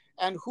 and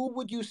who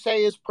would you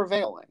say is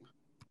prevailing?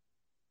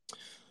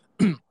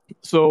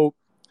 So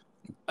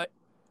I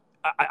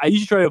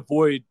usually try to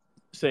avoid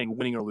saying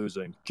winning or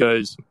losing,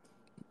 because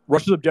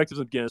Russia's objectives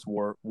in the beginning of this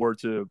war were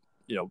to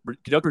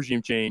conduct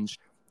regime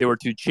change. They were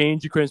to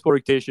change Ukraine's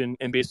reputation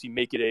and basically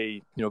make it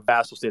a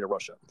vassal state of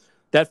Russia.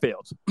 That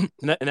failed,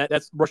 and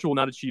that's Russia will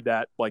not achieve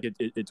that. Like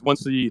it's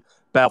once the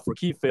battle for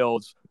Kyiv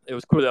failed, it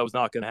was clear that was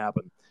not going to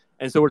happen.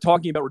 And so we're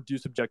talking about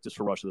reduced objectives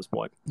for Russia at this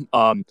point.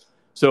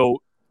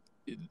 So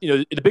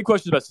the big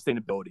question is about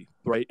sustainability,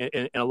 right?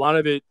 And a lot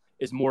of it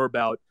is more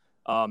about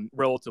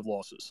relative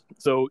losses.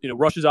 So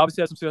Russia's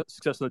obviously had some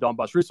success in the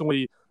Donbass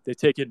recently. They've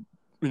taken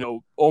I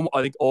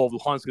think all of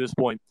Luhansk at this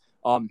point.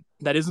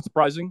 That isn't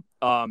surprising.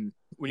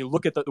 When you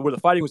look at where the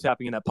fighting was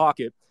happening in that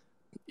pocket,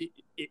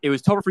 it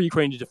was tougher for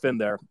Ukraine to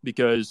defend there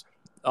because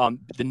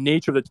the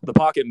nature of the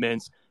pocket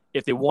meant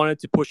if they wanted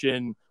to push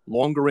in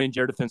longer range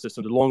air defense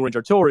systems or long range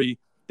artillery,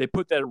 they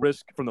put that at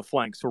risk from the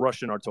flanks for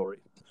Russian artillery.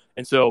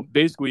 And so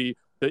basically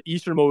the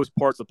easternmost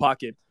parts of the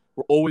pocket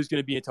were always going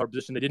to be in a tougher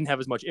position. They didn't have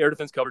as much air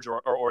defense coverage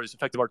or as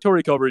effective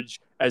artillery coverage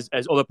as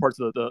other parts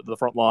of the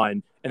front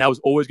line. And that was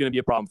always going to be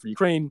a problem for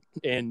Ukraine.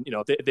 And,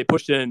 if they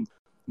pushed in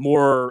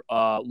more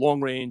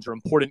long range or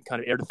important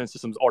kind of air defense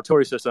systems,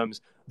 artillery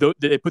systems,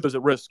 they put those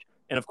at risk.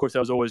 And of course, that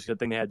was always a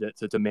thing they had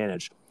to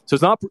manage. So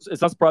it's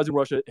not surprising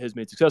Russia has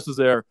made successes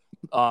there.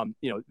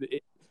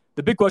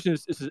 The big question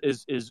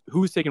is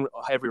who's taking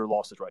heavier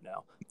losses right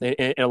now,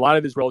 and a lot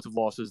of his relative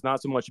losses,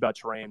 not so much about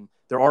terrain.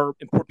 There are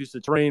important pieces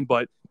of terrain,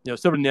 but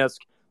Severodonetsk,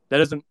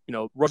 that isn't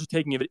Russia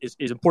taking it is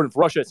important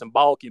for Russia. It's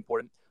symbolically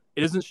important.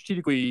 It doesn't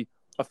strategically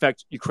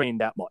affect Ukraine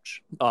that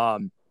much.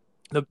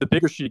 The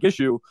bigger strategic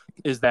issue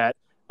is that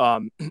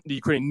the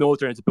Ukrainian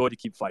military and its ability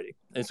to keep fighting.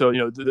 And so,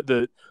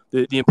 the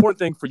important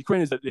thing for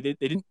Ukraine is that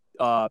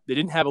they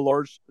didn't have a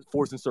large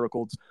force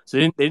encircled, so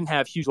they didn't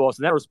have huge loss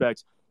in that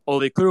respect.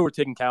 Although they clearly were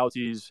taking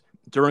casualties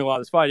during a lot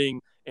of this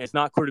fighting, and it's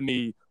not clear to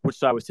me which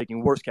side was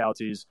taking worse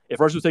casualties. If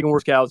Russia was taking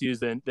worse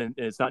casualties, then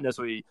it's not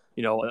necessarily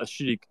a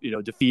strategic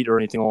defeat or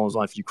anything along those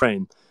lines for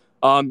Ukraine.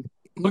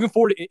 Looking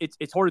forward,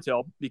 it's hard to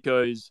tell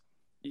because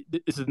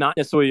this is not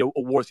necessarily a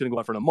war that's going to go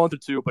on for a month or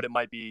two, but it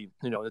might be,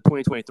 in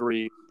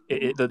 2023.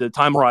 The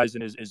time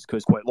horizon is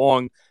quite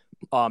long.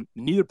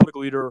 Neither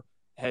political leader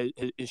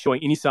is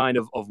showing any sign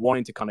of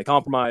wanting to kind of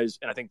compromise.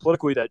 And I think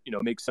politically that,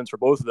 makes sense for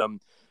both of them.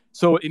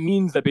 So it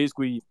means that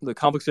basically the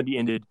conflict's going to be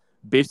ended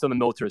based on the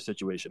military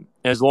situation.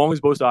 And as long as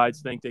both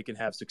sides think they can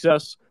have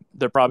success,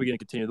 they're probably going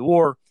to continue the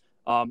war.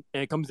 And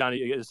it comes down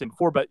to, as I said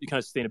before, about kind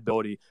of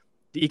sustainability.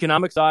 The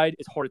economic side,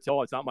 it's hard to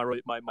tell. It's not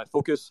my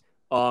focus.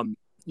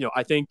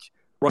 I think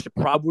Russia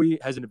probably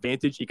has an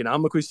advantage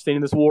economically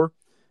sustaining this war.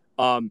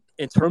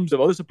 In terms of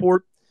other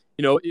support,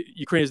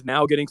 Ukraine is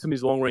now getting some of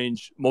these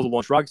long-range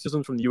multiple-launch rocket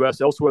systems from the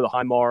U.S. elsewhere, the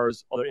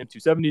HIMARS, other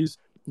M270s.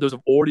 Those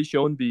have already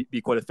shown to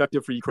be quite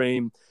effective for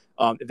Ukraine.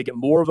 If they get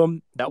more of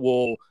them, that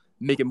will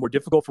make it more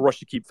difficult for Russia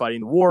to keep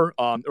fighting the war,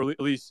 or at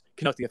least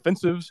conducting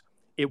offensives.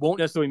 It won't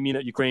necessarily mean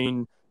that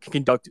Ukraine can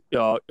conduct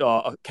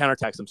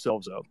counterattacks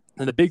themselves, though.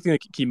 And the big thing to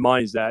keep in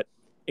mind is that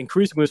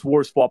increasingly this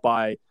war is fought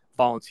by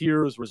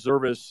volunteers,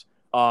 reservists,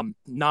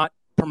 not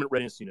permanent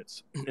readiness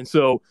units. And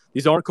so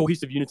these aren't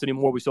cohesive units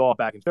anymore. We saw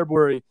back in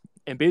February.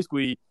 And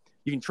basically,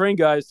 you can train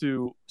guys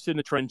to sit in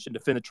the trench and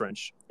defend the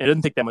trench. And it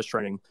doesn't take that much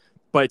training,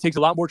 but it takes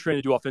a lot more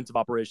training to do offensive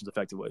operations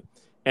effectively.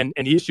 And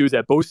the issue is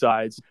that both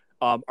sides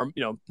a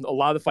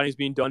lot of the fighting is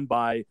being done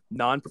by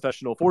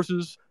non-professional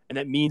forces, and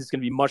that means it's going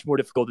to be much more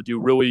difficult to do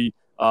really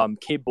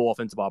capable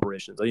offensive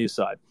operations on either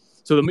side.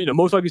 So the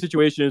most likely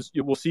situation is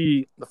we'll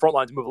see the front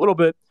lines move a little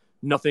bit.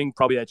 Nothing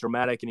probably that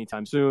dramatic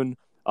anytime soon.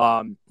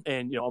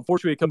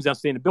 Unfortunately, it comes down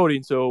to sustainability.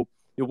 And so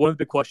one of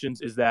the big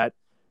questions is that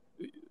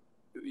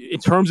in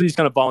terms of these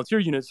kind of volunteer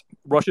units,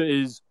 Russia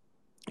is,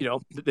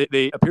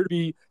 they appear to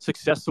be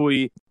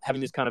successfully having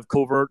this kind of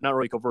covert, not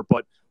really covert,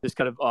 but this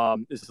kind of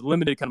this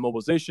limited kind of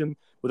mobilization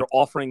where they're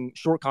offering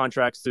short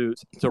contracts to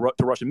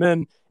Russian men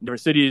in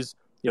different cities.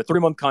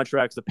 3-month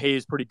contracts. The pay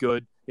is pretty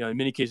good. In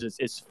many cases,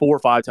 it's 4 or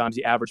 5 times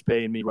the average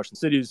pay in many Russian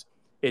cities.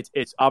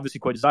 It's obviously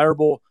quite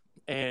desirable,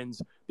 and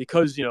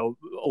because a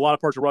lot of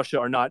parts of Russia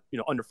are not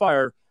under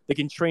fire, they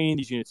can train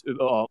these units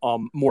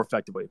more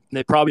effectively. And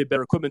they probably have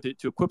better equipment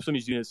to equip some of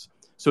these units.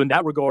 So in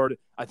that regard,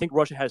 I think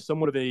Russia has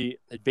somewhat of an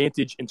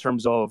advantage in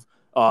terms of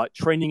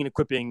training and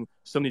equipping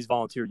some of these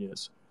volunteer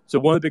units. So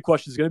one of the big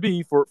questions is going to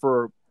be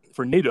for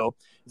NATO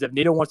is that if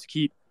NATO wants to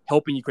keep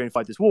helping Ukraine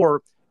fight this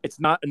war, it's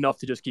not enough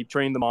to just keep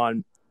training them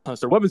on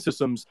their weapon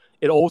systems.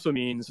 It also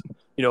means,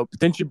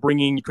 potentially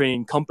bringing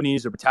Ukrainian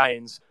companies or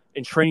battalions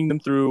and training them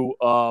through,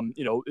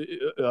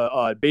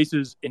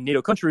 bases in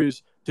NATO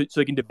countries so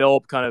they can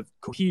develop kind of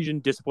cohesion,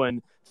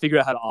 discipline, figure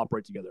out how to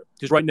operate together.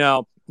 Because right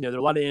now, there are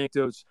a lot of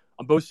anecdotes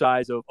on both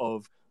sides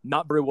of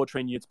not very well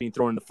trained units being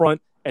thrown in the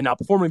front and not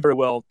performing very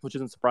well, which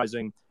isn't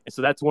surprising. And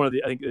so that's one of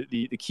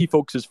the key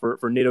focuses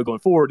for NATO going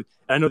forward.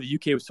 And I know the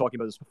UK was talking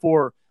about this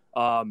before.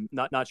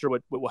 Not sure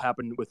what will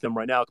happen with them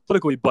right now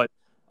politically, but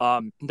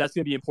that's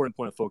going to be an important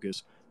point of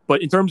focus.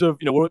 But in terms of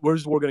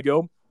where's the war going to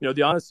go,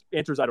 the honest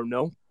answer is I don't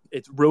know.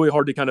 It's really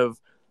hard to kind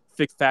of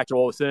factor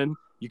all this in.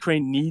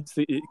 Ukraine needs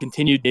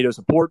continued NATO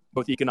support,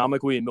 both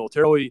economically and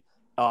militarily.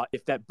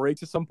 If that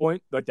breaks at some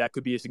point, that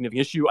could be a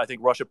significant issue. I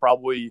think Russia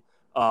probably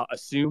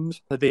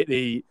assumes that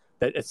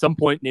that at some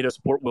point NATO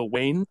support will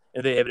wane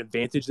and they have an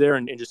advantage there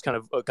and just kind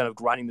of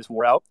grinding this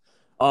war out.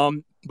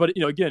 But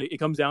again, it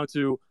comes down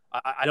to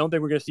I don't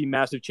think we're going to see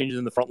massive changes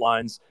in the front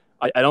lines.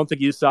 I don't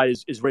think either side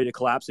is ready to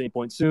collapse any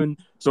point soon.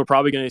 So we're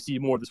probably going to see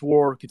more of this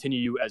war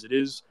continue as it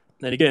is.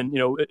 And again,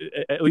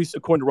 at least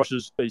according to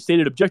Russia's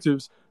stated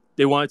objectives,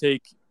 they want to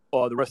take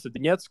the rest of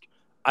Donetsk.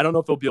 I don't know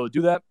if they'll be able to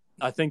do that.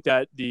 I think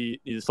that the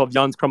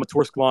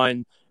Slavyansk-Kramatorsk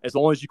line, as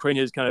long as Ukraine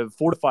has kind of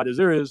fortified those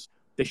areas,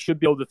 they should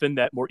be able to defend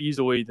that more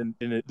easily than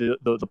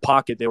the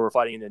pocket they were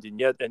fighting in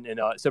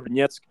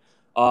Severodonetsk.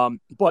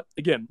 But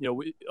again,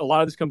 a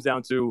lot of this comes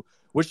down to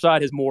which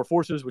side has more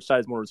forces, which side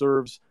has more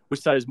reserves,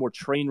 which side has more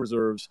trained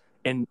reserves,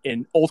 and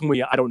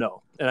ultimately, I don't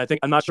know. And I think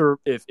I'm not sure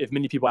if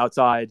many people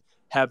outside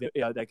have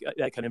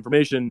that kind of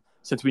information,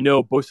 since we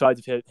know both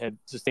sides have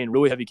sustained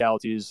really heavy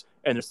casualties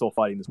and they're still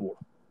fighting this war.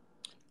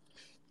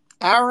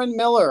 Aaron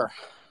Miller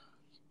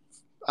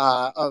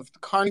of the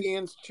Carnegie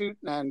Institute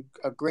and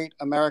a great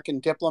American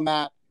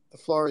diplomat, the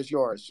floor is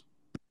yours.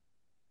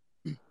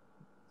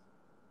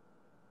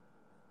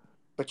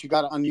 But you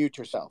got to unmute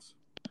yourself.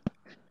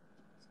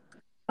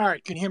 All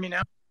right, can you hear me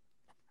now?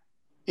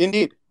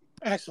 Indeed.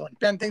 Excellent.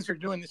 Ben, thanks for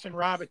doing this. And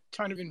Rob, a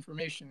ton of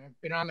information. I've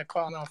been on the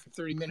call now for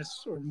 30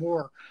 minutes or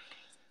more.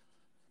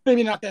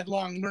 Maybe not that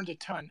long, learned a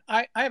ton.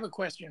 I have a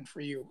question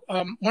for you.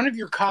 One of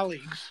your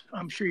colleagues,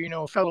 I'm sure you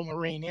know, a fellow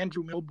Marine,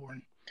 Andrew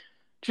Milbourne,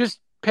 just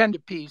penned a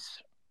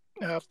piece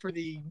for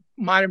the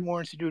Modern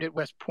War Institute at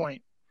West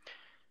Point.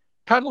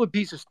 Title of the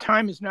piece is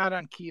Time is Not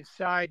on Kiev's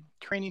Side,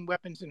 Training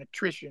Weapons and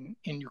Attrition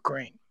in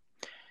Ukraine.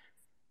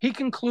 He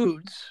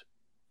concludes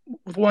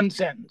with one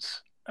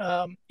sentence.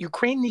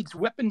 Ukraine needs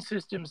weapon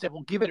systems that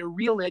will give it a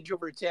real edge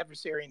over its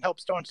adversary and help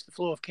staunch the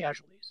flow of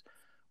casualties.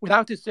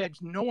 Without this edge,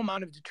 no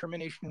amount of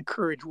determination and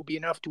courage will be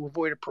enough to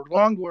avoid a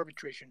prolonged war of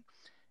attrition,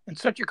 and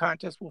such a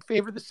contest will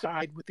favor the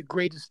side with the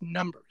greatest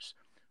numbers.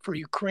 For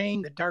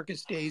Ukraine, the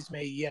darkest days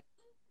may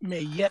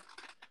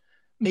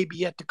be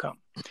yet to come.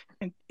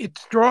 And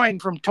it's drawing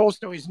from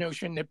Tolstoy's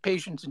notion that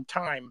patience and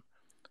time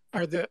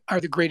are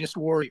the greatest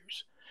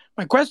warriors.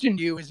 My question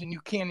to you is, and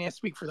you can't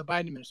speak for the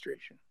Biden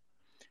administration,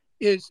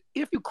 is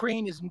if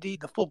Ukraine is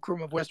indeed the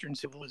fulcrum of Western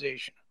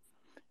civilization,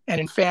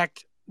 and in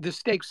fact, the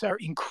stakes are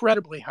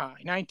incredibly high,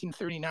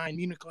 1939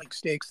 Munich-like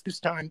stakes, this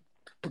time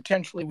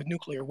potentially with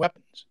nuclear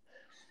weapons,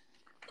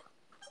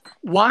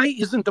 why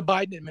isn't the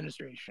Biden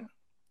administration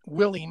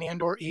willing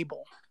and or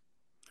able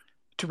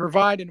to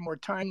provide in a more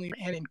timely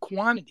and in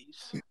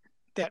quantities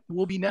that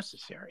will be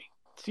necessary,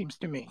 it seems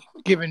to me,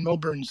 given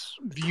Milburn's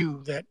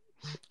view that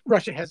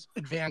Russia has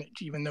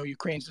advantage, even though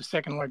Ukraine's the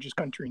second largest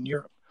country in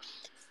Europe.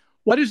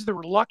 What is the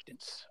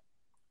reluctance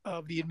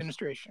of the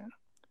administration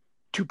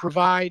to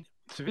provide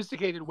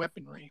sophisticated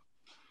weaponry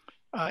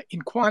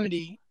in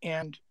quantity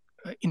and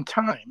in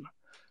time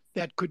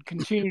that could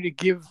continue to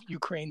give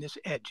Ukraine this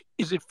edge?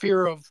 Is it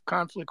fear of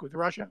conflict with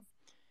Russia?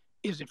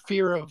 Is it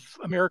fear of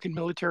American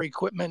military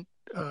equipment,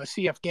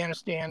 see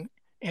Afghanistan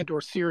and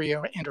or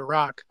Syria and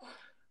Iraq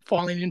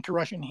falling into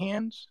Russian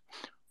hands?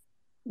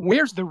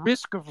 Where's the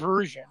risk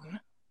aversion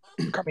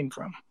coming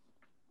from?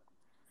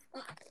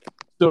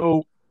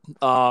 So,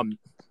 so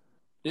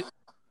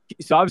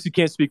obviously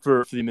can't speak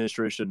for the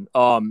administration.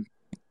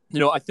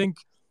 I think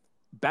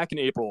back in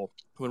April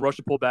when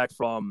Russia pulled back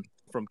from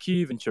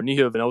Kyiv and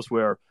Chernihiv and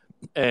elsewhere,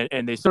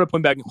 and they started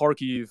pulling back in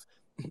Kharkiv,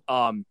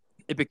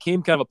 it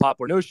became kind of a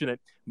popular notion that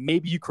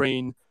maybe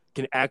Ukraine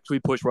can actually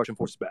push Russian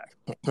forces back.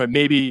 Right?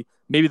 Maybe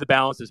the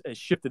balance has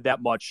shifted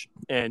that much,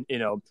 and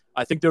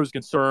I think there was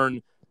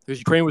concern because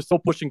Ukraine was still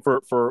pushing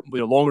for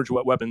longer range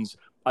weapons.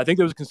 I think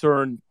there was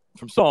concern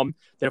from some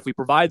that if we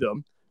provide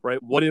them,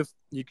 right, what if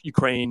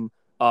Ukraine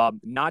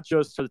not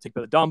just sort of take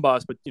back the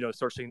Donbass, but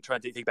start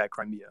trying to take back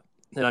Crimea?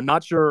 And I'm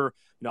not sure.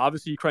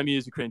 Obviously Crimea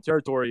is Ukrainian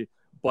territory,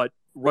 but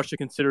Russia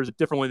considers it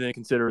differently than it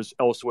considers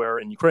elsewhere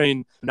in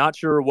Ukraine. Not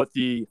sure what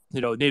the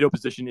NATO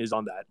position is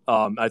on that.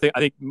 I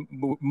think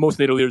most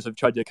NATO leaders have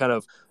tried to kind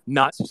of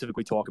not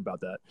specifically talk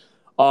about that.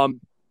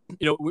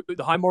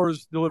 The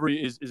HIMARS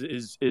delivery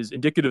is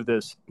indicative of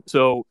this.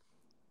 So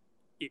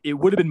it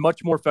would have been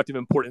much more effective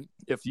and important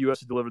if the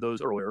U.S. had delivered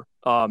those earlier.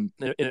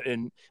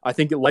 And I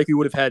think it likely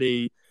would have had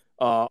a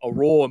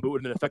role and would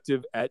have been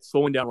effective at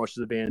slowing down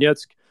Russia's advance in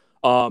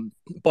Donetsk.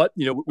 But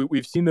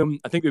we've seen them.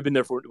 I think we've been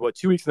there for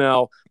 2 weeks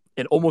now,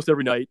 and almost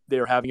every night they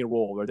are having a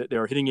role. Right? They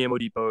are hitting ammo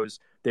depots.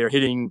 They are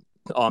hitting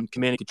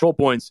command and control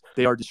points.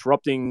 They are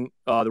disrupting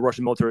the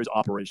Russian military's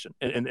operation,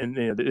 and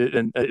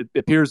it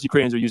appears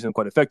Ukrainians are using them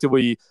quite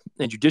effectively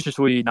and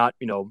judiciously, not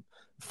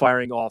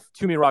firing off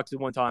too many rockets at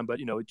one time, but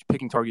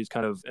picking targets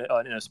kind of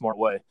in a smart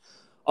way.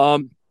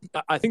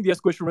 I think the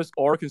escalation risks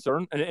are a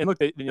concern, and look,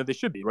 they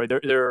should be, right.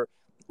 They're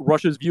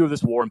Russia's view of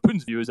this war and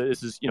Putin's view is that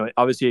this is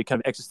obviously a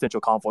kind of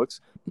existential conflict.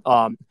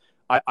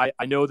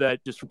 I know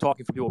that just from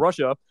talking to people in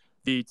Russia,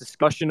 the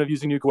discussion of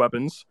using nuclear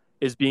weapons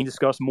is being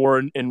discussed more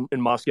in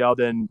Moscow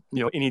than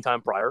any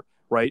time prior,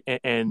 right?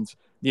 And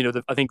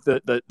I think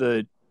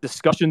the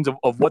discussions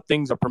of what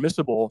things are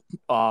permissible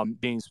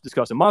being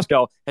discussed in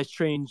Moscow has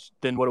changed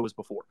than what it was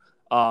before.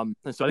 And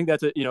so I think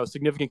that's a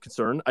significant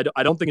concern.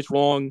 I don't think it's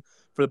wrong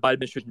for the Biden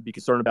administration to be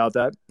concerned about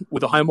that.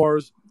 With the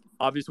HIMARS,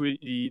 obviously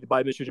the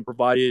Biden administration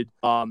provided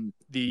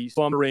the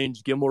kilometer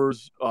range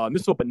Gimler's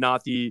missile, but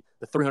not the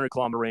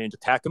 300-kilometer range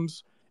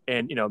ATACMS.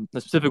 And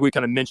specifically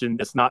kind of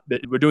mentioned it's not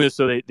that we're doing this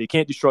so they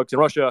can't destruct in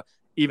Russia,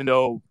 even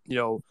though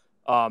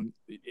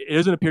it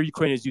doesn't appear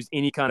Ukraine has used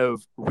any kind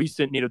of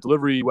recent NATO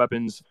delivery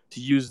weapons to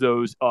use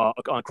those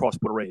on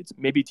cross-border raids.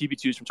 Maybe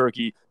TB2s from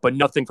Turkey, but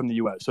nothing from the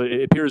U.S. So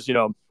it appears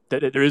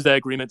that there is that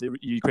agreement that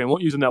Ukraine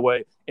won't use them that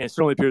way, and it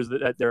certainly appears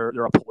that they're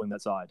upholding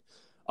that side.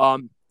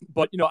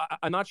 But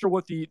I'm not sure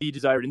what the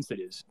desired end state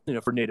is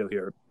for NATO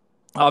here.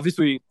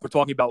 Obviously, we're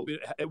talking about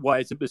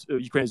why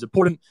Ukraine is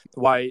important,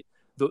 why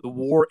the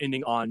war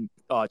ending on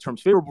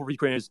terms favorable for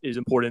Ukraine is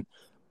important.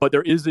 But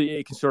there is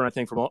a concern, I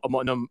think, from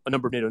a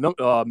number of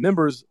NATO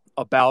members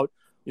about,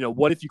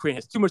 what if Ukraine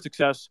has too much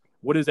success?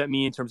 What does that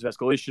mean in terms of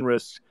escalation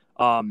risks?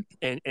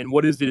 And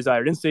what is the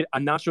desired end state?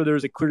 I'm not sure there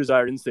is a clear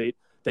desired end state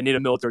that NATO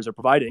militaries are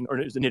providing, or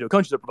the NATO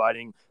countries are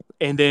providing,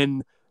 and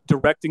then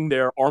directing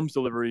their arms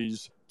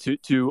deliveries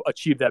to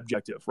achieve that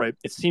objective, right?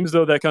 It seems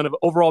though that kind of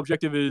overall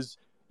objective is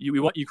we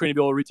want Ukraine to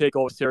be able to retake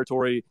all its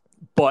territory,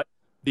 but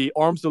the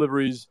arms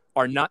deliveries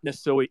are not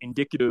necessarily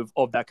indicative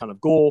of that kind of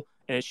goal,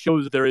 and it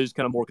shows that there is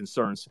kind of more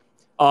concerns.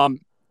 One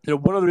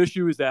other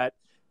issue is that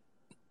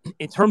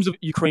in terms of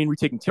Ukraine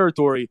retaking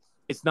territory,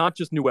 it's not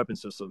just new weapon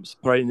systems,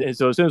 right? And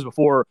so as I said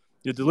before,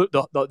 the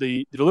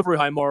delivery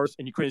of HIMARS,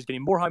 and Ukraine is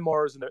getting more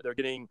HIMARS, and they're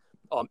getting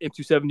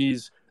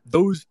M270s.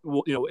 Those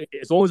will,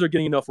 as long as they're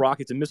getting enough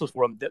rockets and missiles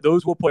for them,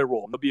 those will play a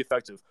role and they'll be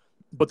effective.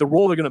 But the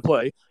role they're going to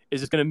play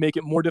is it's going to make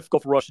it more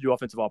difficult for Russia to do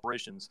offensive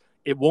operations.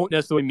 It won't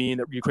necessarily mean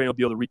that Ukraine will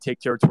be able to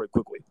retake territory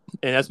quickly.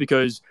 And that's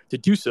because to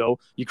do so,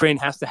 Ukraine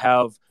has to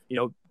have,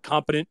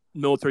 competent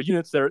military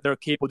units that are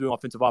capable of doing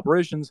offensive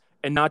operations,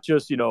 and not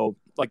just,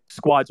 like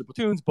squads or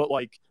platoons, but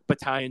like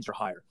battalions or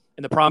higher.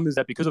 And the problem is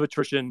that because of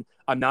attrition,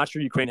 I'm not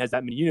sure Ukraine has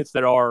that many units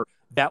that are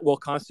that well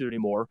constituted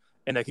anymore,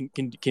 and that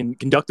can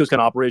conduct those kind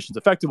of operations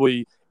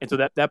effectively. And so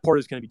that part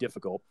is going to be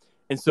difficult.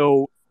 And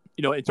so,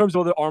 in terms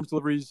of other arms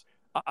deliveries,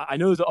 I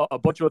know there's a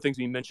bunch of other things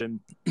we mentioned.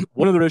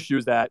 One other issue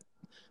is that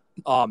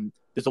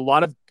there's a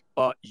lot of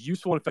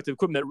useful and effective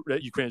equipment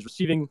that Ukraine is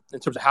receiving in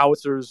terms of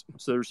howitzers.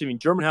 So they're receiving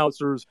German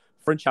howitzers,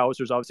 French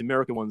howitzers, obviously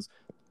American ones.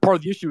 Part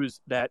of the issue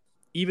is that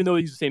even though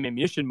they use the same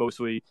ammunition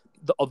mostly,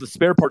 the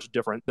spare parts are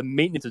different, the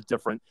maintenance is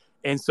different,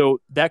 and so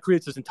that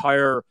creates this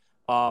entire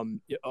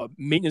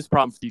maintenance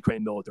problem for the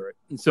Ukrainian military.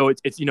 And so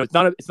it's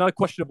not a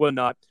question of whether or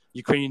not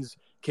Ukrainians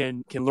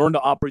can learn to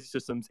operate the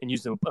systems and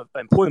use them,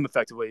 employ them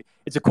effectively.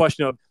 It's a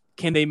question of,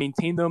 can they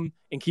maintain them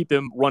and keep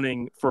them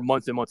running for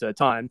months and months at a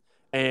time?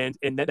 And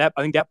that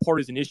I think that part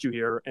is an issue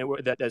here, and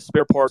that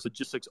spare parts,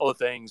 logistics, other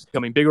things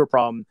becoming a bigger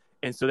problem.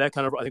 And so that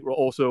kind of, I think,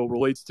 also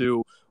relates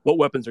to what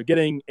weapons are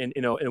getting and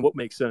and what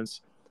makes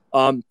sense.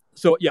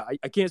 So yeah,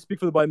 I can't speak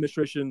for the Biden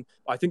administration.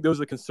 I think those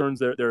are the concerns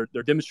they're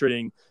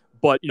demonstrating.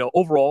 But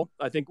overall,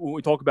 I think when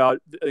we talk about,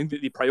 I think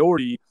the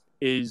priority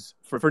is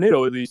for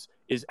NATO at least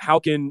is how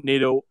can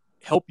NATO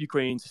help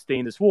Ukraine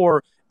sustain this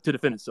war to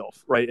defend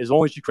itself, right? As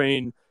long as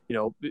Ukraine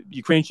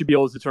should be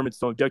able to determine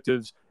its own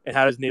objectives, and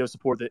how does NATO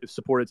support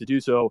it to do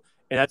so?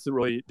 And that's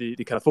really the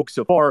kind of focus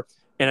so far.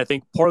 And I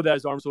think part of that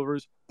is arms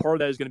deliveries, part of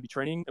that is going to be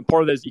training, and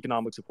part of that is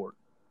economic support.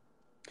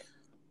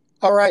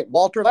 All right,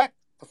 Walter Leck,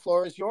 the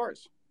floor is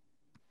yours.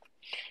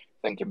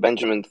 Thank you,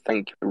 Benjamin.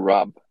 Thank you,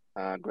 Rob.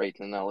 Great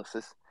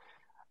analysis.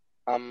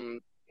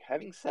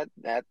 Having said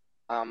that,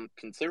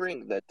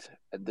 considering that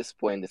at this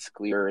point it's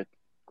clear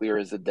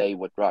as the day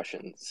what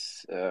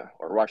Russians or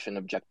Russian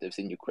objectives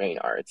in Ukraine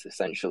are, it's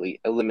essentially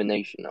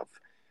elimination of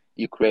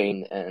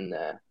Ukraine and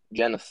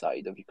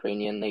genocide of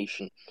Ukrainian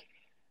nation.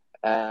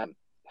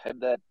 Have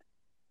that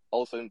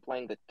also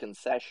implying that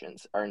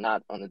concessions are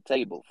not on the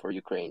table for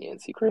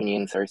Ukrainians.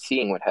 Ukrainians are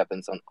seeing what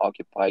happens on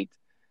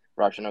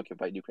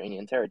Russian-occupied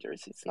Ukrainian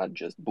territories. It's not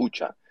just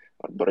Bucha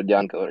or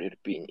Borodyanka or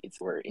Irpin. It's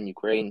where in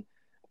Ukraine,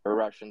 where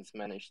Russians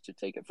managed to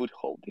take a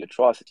foothold. The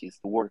atrocities,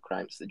 the war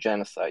crimes, the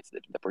genocides,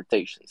 the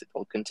deportations, it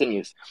all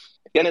continues.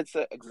 Again, it's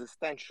an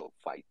existential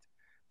fight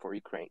for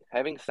Ukraine.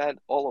 Having said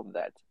all of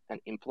that, and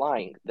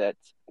implying that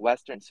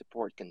Western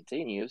support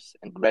continues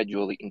and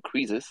gradually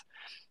increases,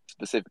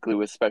 specifically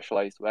with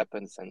specialized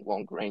weapons and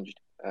long-range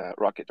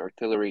rocket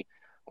artillery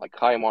like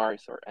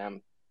HIMARS or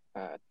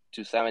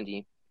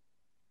M270,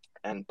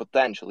 and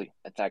potentially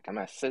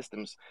ATACMS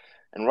systems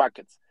and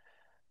rockets,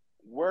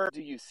 where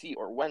do you see,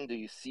 or when do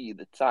you see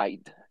the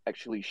tide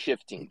actually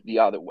shifting the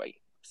other way?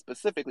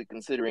 Specifically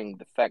considering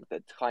the fact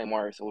that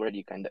HIMARS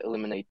already kind of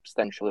eliminate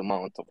substantial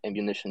amount of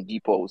ammunition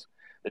depots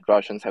that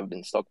Russians have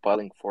been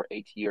stockpiling for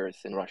 8 years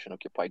in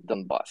Russian-occupied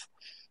Donbass.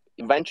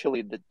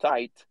 Eventually, the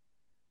tide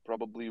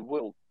probably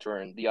will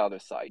turn the other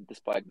side,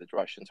 despite that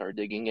Russians are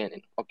digging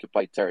in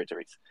occupied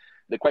territories.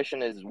 The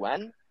question is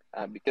when,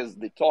 because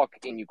the talk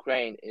in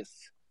Ukraine is,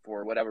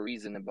 for whatever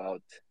reason,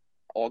 about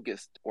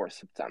August or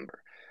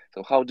September.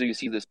 So how do you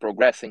see this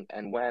progressing,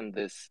 and when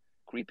this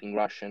creeping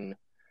Russian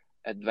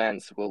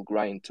advance will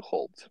grind to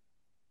halt?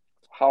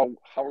 How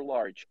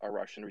large are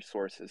Russian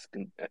resources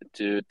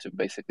to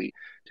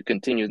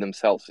continue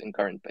themselves in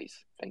current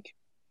pace? Thank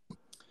you.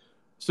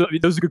 So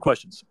those are good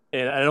questions,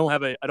 and I don't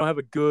have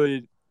a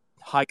good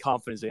high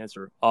confidence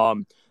answer.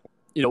 On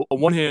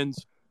one hand,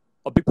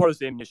 a big part of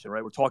this ammunition,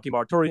 right? We're talking about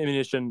artillery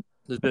ammunition.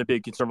 There's been a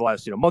big concern the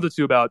last month or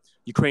two about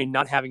Ukraine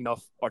not having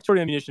enough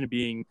artillery ammunition,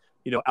 being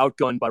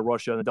outgunned by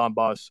Russia in the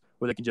Donbass,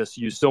 where they can just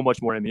use so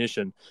much more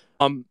ammunition.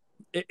 And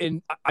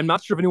I'm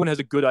not sure if anyone has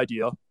a good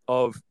idea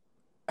of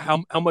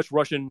how much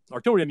Russian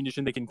artillery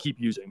ammunition they can keep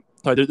using.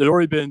 There's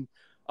already been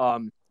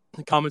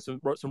comments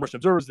from some Russian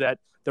observers that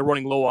they're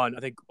running low on, I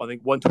think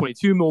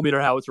 122 millimeter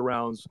howitzer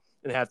rounds,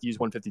 and they have to use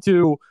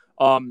 152.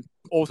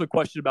 Also,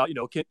 question about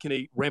can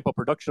they ramp up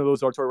production of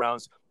those artillery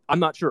rounds? I'm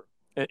not sure.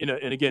 And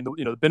again,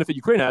 the benefit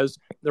Ukraine has,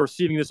 they're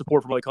receiving the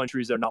support from other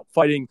countries that are not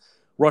fighting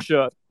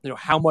Russia.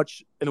 How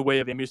much in the way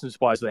of ammunition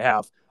supplies do they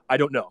have? I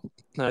don't know.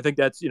 And I think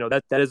that's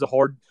that is a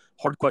hard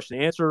question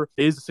to answer.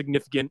 It is a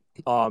significant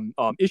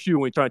issue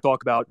when we try to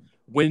talk about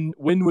when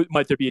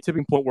might there be a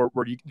tipping point where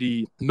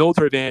the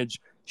military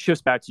advantage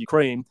shifts back to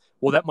Ukraine.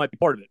 Well, that might be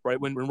part of it, right?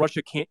 When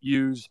Russia can't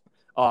use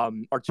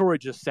artillery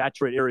to just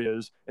saturate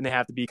areas, and they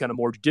have to be kind of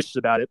more judicious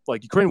about it,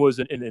 like Ukraine was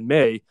in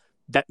May.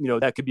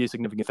 That could be a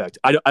significant effect.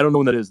 I don't know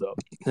when that is, though,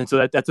 and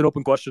so that's an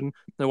open question.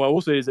 And what I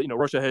will say is that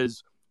Russia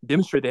has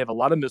demonstrated they have a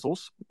lot of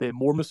missiles. They have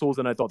more missiles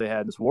than I thought they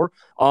had in this war,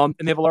 and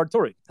they have a lot of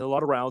artillery, a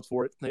lot of rounds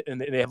for it, and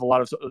they have a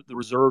lot of the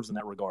reserves in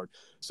that regard.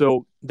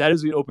 So that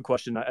is an open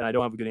question, and I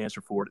don't have a good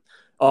answer for it.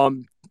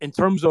 In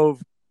terms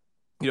of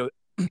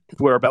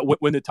when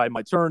the tide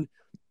might turn,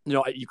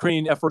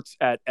 Ukrainian efforts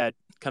at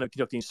kind of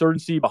conducting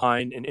insurgency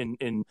behind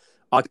in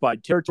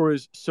occupied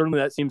territories, certainly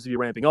that seems to be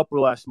ramping up over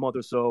the last month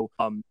or so.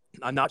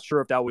 I'm not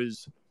sure if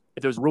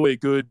there's really a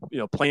good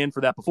plan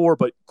for that before,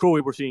 but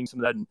clearly we're seeing some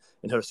of that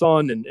in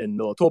Kherson and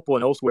Melitopol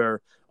and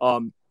elsewhere.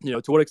 To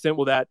what extent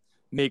will that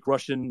make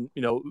Russian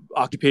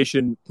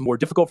occupation more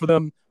difficult for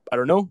them? I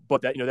don't know,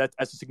 but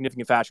that's a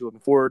significant factor looking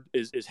forward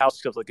is how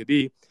successful it could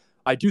be.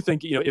 I do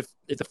think if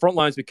the front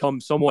lines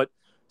become somewhat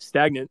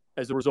stagnant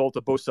as a result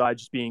of both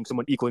sides just being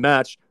somewhat equally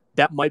matched,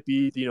 that might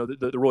be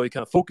the really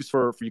kind of focus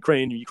for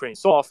Ukraine and Ukraine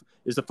soft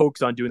is to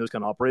focus on doing those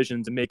kind of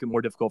operations and make it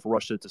more difficult for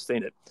Russia to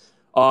sustain it.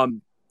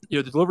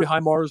 The delivery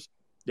HIMARS,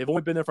 they've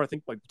only been there for I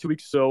think like 2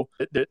 weeks or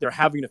so. They're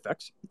having an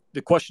effect.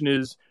 The question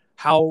is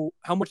how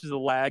much is the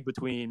lag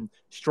between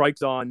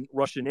strikes on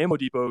Russian ammo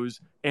depots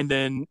and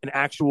then an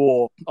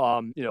actual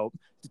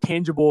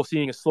tangible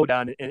seeing a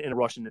slowdown in a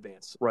Russian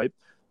advance, right?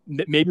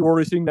 Maybe we're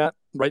already seeing that,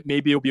 right?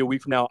 Maybe it'll be a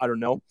week from now. I don't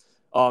know.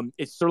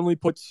 It certainly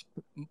puts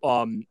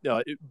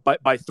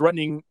by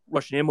threatening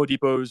Russian ammo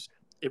depots,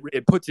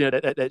 it puts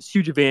that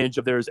huge advantage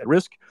of theirs at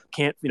risk.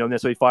 Can't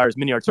necessarily fire as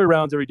many artillery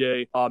rounds every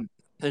day.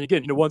 And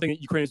again, one thing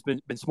that Ukraine has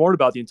been smart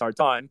about the entire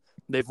time,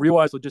 they've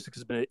realized logistics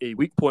has been a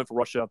weak point for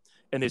Russia,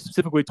 and they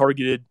specifically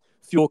targeted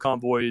fuel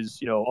convoys,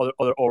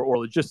 or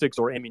logistics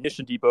or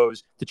ammunition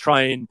depots to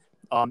try and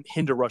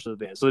hinder Russia's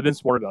advance. So they've been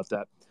smart about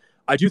that.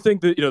 I do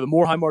think that the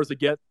more HIMARS they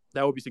get,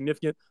 that would be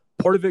significant.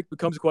 Part of it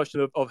becomes a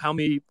question of how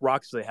many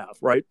rockets they have,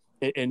 right?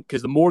 And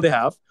because the more they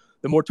have,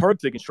 the more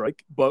targets they can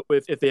strike. But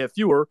if they have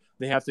fewer,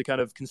 they have to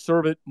kind of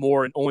conserve it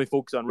more and only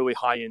focus on really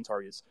high-end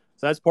targets.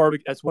 So that's part of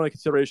it. That's one of the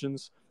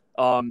considerations.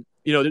 The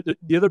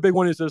other big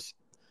one is this,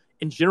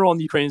 in general on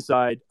the Ukrainian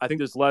side, I think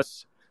there's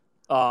less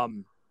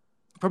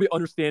probably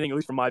understanding, at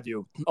least from my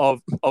view,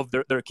 of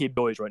their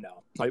capabilities right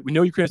now. Right? We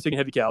know Ukraine's taking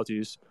heavy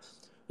casualties.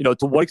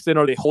 To what extent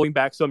are they holding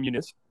back some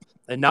units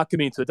and not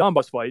committing to the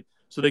Donbas fight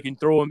so they can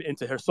throw them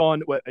into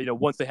Kherson,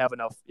 once they have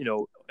enough,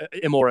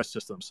 MLRS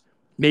systems?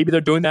 Maybe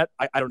they're doing that.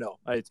 I don't know.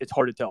 It's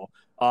hard to tell.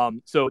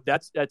 So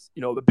that's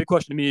the big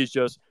question to me is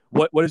just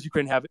what does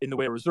Ukraine have in the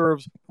way of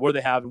reserves? What do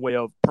they have in the way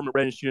of permanent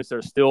readiness units that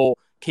are still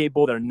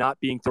capable, that are not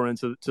being thrown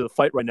into the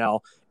fight right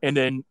now? And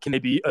then can they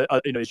be,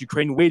 is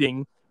Ukraine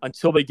waiting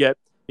until they get,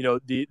 they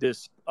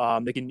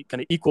can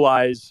kind of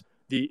equalize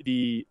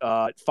the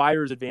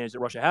fire's advantage that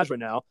Russia has right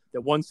now,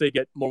 that once they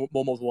get more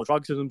multiple launch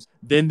rocket systems,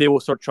 then they will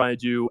start trying to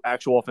do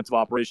actual offensive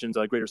operations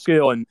at a greater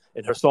scale in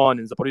Kherson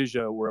and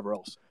Zaporizhia or wherever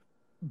else.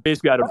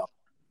 Basically, I don't know.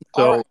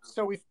 So, all right.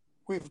 So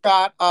we've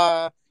got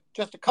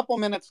just a couple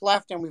minutes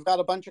left, and we've got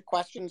a bunch of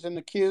questions in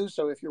the queue.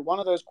 So if you're one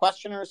of those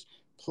questioners,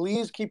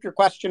 please keep your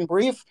question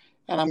brief.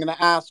 And I'm going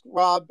to ask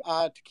Rob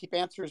to keep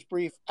answers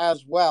brief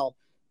as well.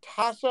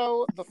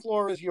 Tasso, the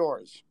floor is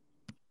yours.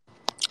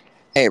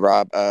 Hey,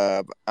 Rob.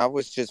 I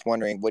was just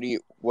wondering,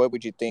 what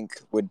would you think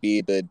would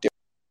be the difference?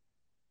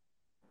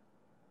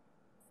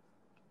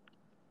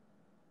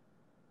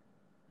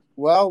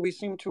 Well, we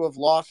seem to have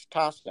lost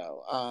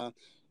Tasso.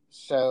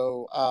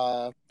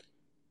 So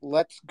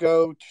let's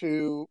go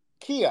to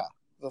Kia.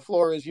 The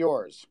floor is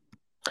yours.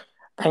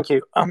 Thank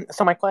you.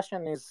 So my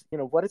question is,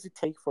 what does it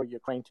take for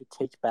Ukraine to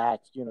take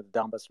back, the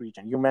Donbas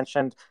region? You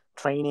mentioned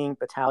training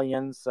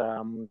battalions,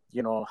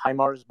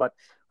 HIMARS, but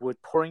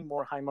would pouring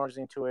more HIMARS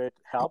into it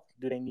help?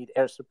 Do they need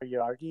air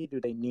superiority?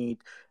 Do they need,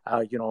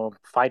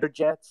 fighter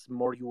jets,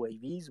 more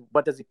UAVs?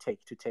 What does it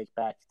take to take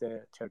back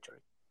the territory?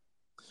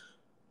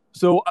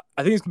 So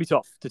I think it's going to be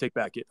tough to take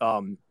back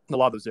a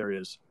lot of those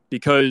areas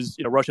because,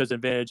 Russia has an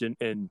advantage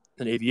in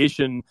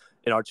aviation,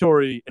 in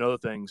artillery, and other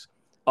things.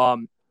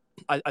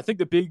 I think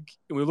when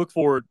we look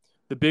forward,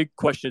 the big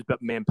question is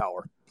about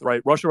manpower,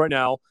 right? Russia right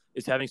now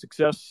is having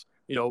success,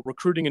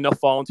 recruiting enough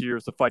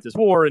volunteers to fight this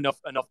war, enough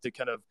to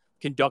kind of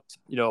conduct,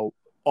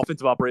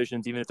 offensive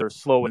operations, even if they're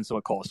slow and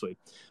somewhat costly.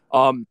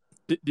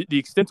 The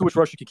extent to which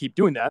Russia can keep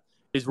doing that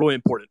is really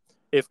important.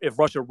 If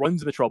Russia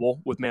runs into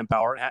trouble with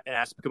manpower and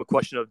has to become a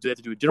question of do they have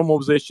to do a general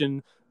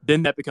mobilization,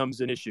 then that becomes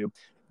an issue.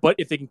 But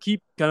if they can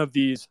keep if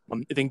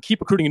they can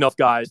keep recruiting enough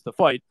guys to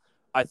fight,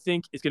 I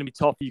think it's going to be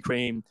tough for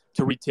Ukraine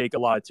to retake a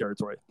lot of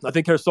territory. I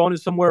think Kherson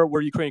is somewhere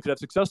where Ukraine could have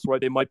success, right?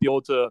 They might be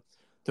able to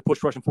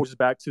push Russian forces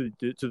back to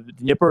the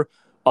Dnieper.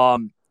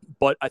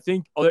 But I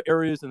think other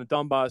areas in the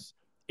Donbass,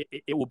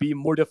 it will be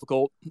more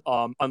difficult,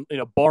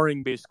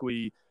 barring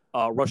basically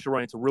Russia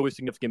running into really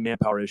significant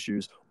manpower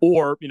issues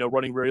or,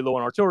 running very low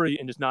on artillery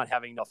and just not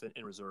having enough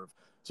in reserve.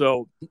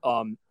 So,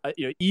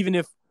 even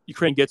if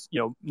Ukraine gets,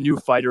 new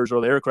fighters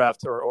or the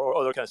aircraft or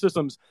other kind of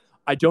systems,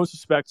 I don't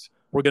suspect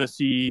we're going to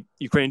see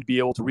Ukraine be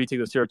able to retake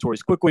those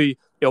territories quickly.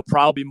 It'll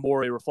probably be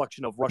more a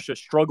reflection of Russia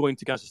struggling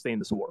to kind of sustain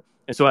this war.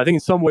 And so I think in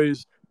some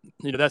ways,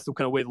 that's the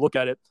kind of way to look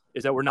at it,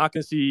 is that we're not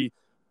going to see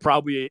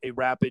probably a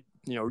rapid,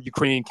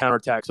 Ukrainian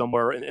counterattack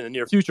somewhere in the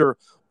near future.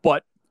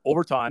 But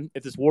over time,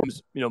 if this war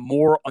is,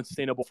 more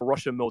unsustainable for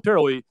Russia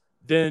militarily,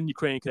 then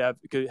Ukraine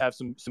could have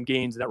some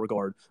gains in that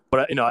regard.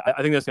 But,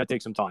 I think that's going to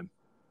take some time.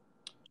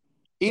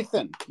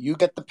 Ethan, you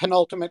get the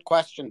penultimate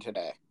question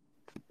today.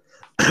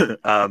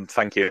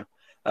 Thank you.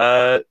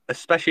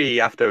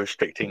 Especially after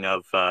restricting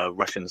of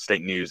Russian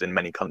state news in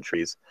many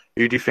countries,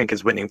 who do you think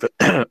is winning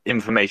the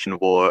information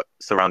war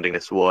surrounding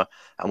this war,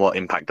 and what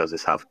impact does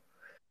this have?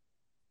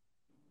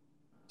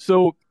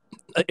 So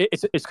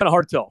it's kind of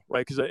hard to tell,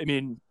 right? Because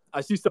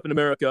I see stuff in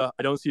America,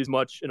 I don't see as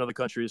much in other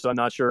countries, so I'm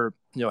not sure,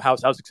 how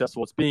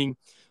successful it's being.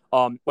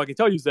 What I can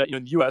tell you is that,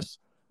 in the U.S.,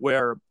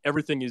 where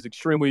everything is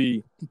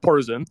extremely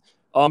partisan,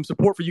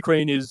 support for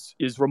Ukraine is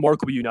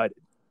remarkably united.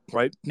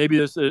 Right? Maybe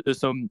there's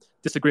some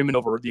disagreement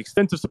over the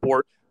extent of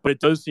support, but it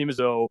does seem as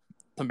though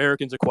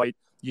Americans are quite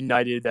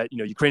united that,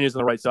 Ukraine is on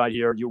the right side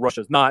here,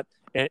 Russia's not.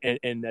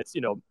 And that's,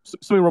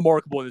 something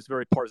remarkable in this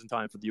very partisan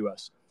time for the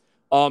U.S.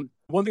 One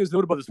thing that's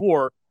noted about this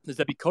war is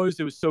that because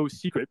it was so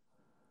secret,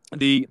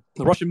 the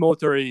Russian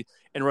military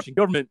and Russian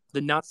government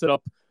did not set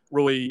up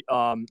really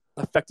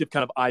effective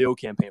kind of I/O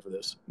campaign for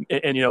this.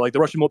 And like the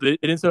Russian military,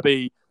 it didn't set up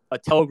a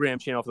Telegram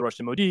channel for the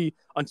Russian MOD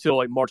until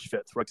like March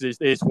 5th, right? Because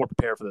they just weren't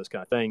prepared for this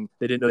kind of thing.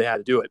 They didn't know they had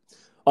to do it.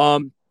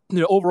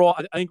 Overall,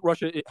 I think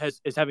Russia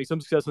is having some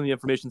success on the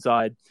information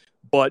side,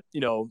 but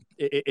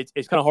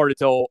it's kind of hard to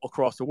tell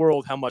across the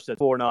world how much that's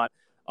for or not.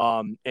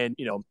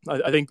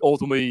 I think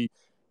ultimately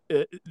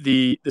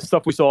the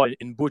stuff we saw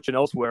in Bucha and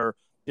elsewhere,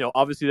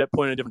 obviously that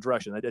pointed in a different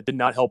direction. That did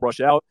not help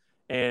Russia out,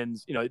 and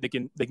they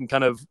can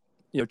kind of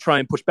try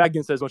and push back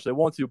against it as much as they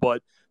want to,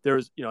 but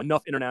there's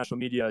enough international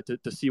media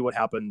to see what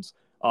happens.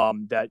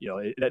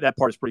 That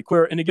part is pretty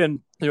clear. And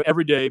again,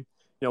 every day,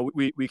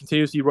 we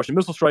continue to see Russian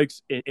missile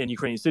strikes in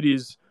Ukrainian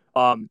cities.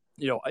 In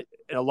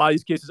a lot of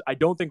these cases, I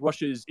don't think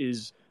Russia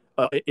is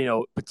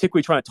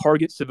particularly trying to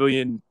target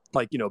civilian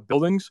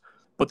buildings,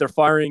 but they're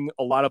firing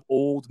a lot of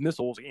old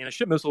missiles,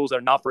 anti-ship missiles that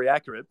are not very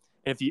accurate.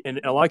 And in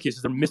a lot of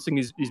cases, they're missing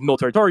these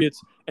military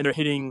targets, and they're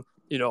hitting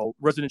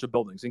residential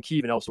buildings in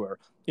Kyiv and elsewhere.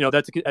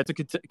 That's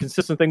a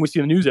consistent thing we see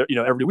in the news.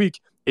 Every week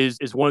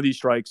is one of these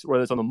strikes,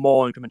 whether it's on the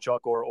mall in Kremenchuk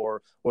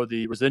or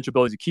the residential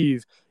buildings of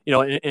Kyiv.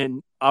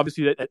 And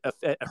obviously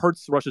it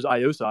hurts Russia's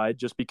IO side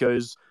just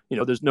because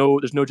there's no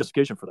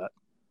justification for that.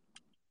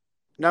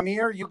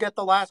 Namir, you get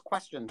the last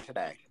question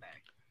today.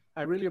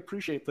 I really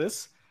appreciate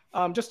this.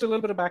 Just a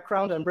little bit of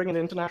background. I'm bringing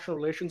an international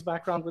relations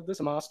background with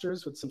this, a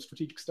master's with some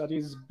strategic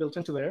studies built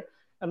into there.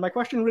 And my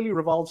question really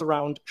revolves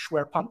around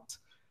Schwerpunkt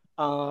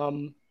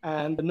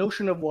and the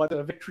notion of what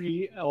a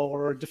victory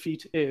or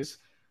defeat is.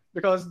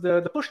 Because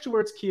the push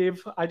towards Kyiv,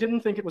 I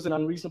didn't think it was an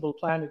unreasonable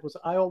plan.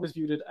 I always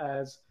viewed it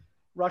as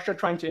Russia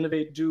trying to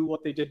innovate, do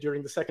what they did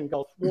during the Second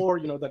Gulf War,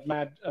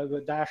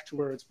 the dash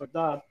towards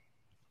Baghdad,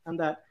 and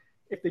that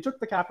if they took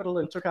the capital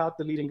and took out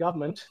the leading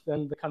government,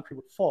 then the country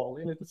would fall.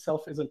 In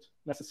itself isn't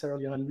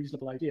necessarily an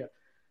unreasonable idea.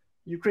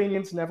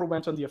 Ukrainians never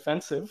went on the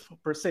offensive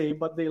per se,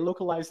 but they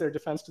localized their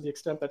defense to the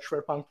extent that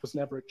Schwerpunkt was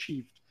never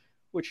achieved,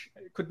 which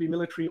could be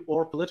military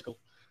or political.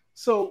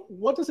 So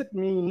what does it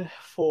mean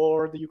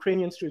for the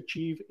Ukrainians to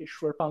achieve a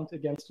Schwerpunkt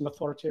against an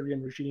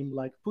authoritarian regime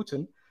like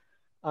Putin,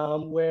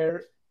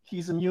 where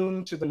he's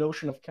immune to the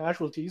notion of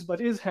casualties, but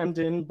is hemmed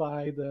in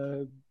by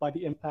the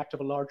impact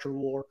of a larger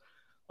war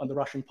on the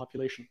Russian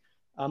population?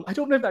 I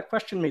don't know if that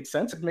question made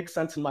sense. It makes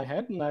sense in my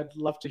head, and I'd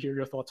love to hear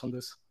your thoughts on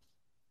this.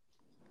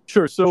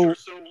 Sure. So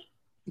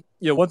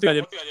one thing I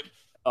did,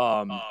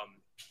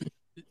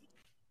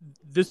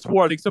 this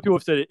war, I think some people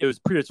have said it was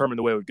predetermined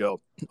the way it would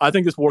go. I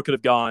think this war could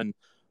have gone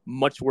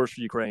much worse for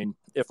Ukraine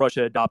if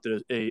Russia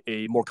adopted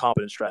a more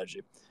competent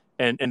strategy.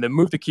 And the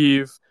move to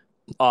Kyiv,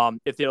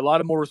 if they had a lot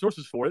of more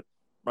resources for it,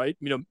 right?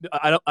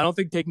 I don't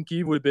think taking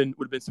Kyiv would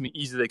have been something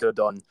easy they could have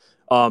done.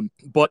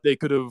 But they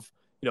could have.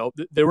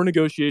 There were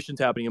negotiations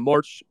happening in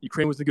March.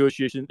 Ukraine was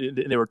negotiating.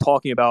 They were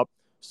talking about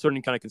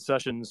certain kind of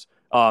concessions.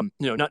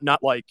 Not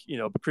like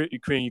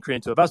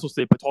Ukraine to a vassal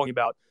state, but talking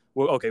about,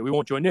 well, okay, we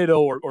won't join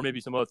NATO or maybe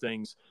some other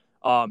things.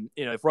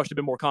 If Russia had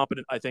been more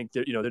competent, I think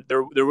that,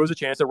 there was a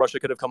chance that Russia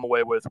could have come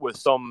away with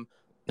some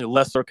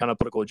lesser kind of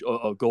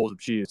political goals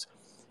achieved.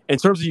 In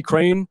terms of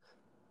Ukraine,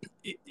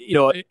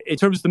 in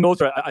terms of the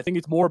military, I think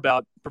it's more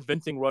about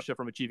preventing Russia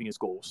from achieving its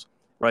goals.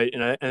 Right.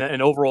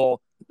 And overall,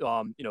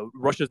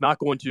 Russia is not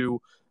going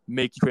to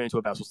make Ukraine into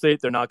a vassal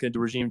state. They're not going to do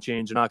regime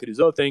change. They're not going to do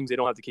these other things. They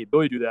don't have the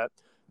capability to do that.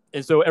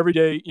 And so every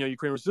day,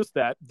 Ukraine resists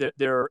that.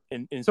 They're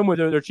in some way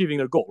they're achieving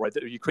their goal. Right.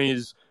 That Ukraine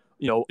is,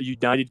 a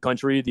united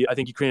country. I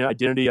think Ukrainian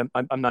identity.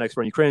 I'm not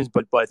expert in Ukrainians,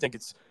 but I think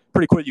it's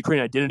pretty clear that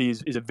Ukrainian identity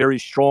is a very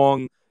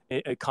strong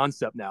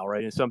concept now.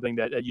 Right. It's something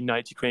that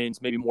unites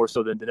Ukrainians maybe more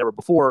so than ever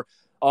before.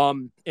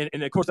 And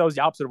of course, that was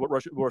the opposite of what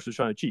Russia was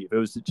trying to achieve. It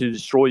was to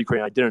destroy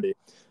Ukrainian identity.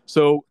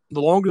 So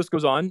the longer this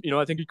goes on,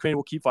 I think Ukraine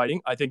will keep fighting.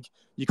 I think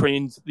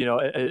Ukrainians,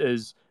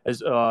 as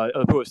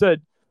other people have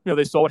said,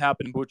 they saw what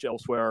happened in Bucha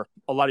elsewhere.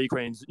 A lot of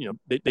Ukrainians,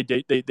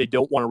 they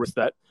don't want to risk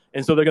that,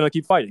 and so they're going to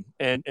keep fighting.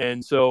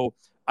 And so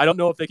I don't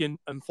know if they can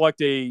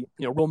inflict a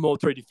real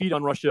military defeat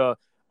on Russia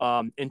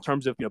in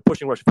terms of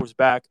pushing Russian forces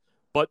back.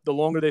 But the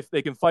longer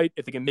they can fight,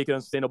 if they can make it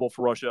unsustainable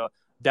for Russia,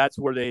 that's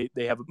where they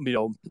have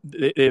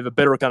they have a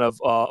better kind of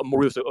more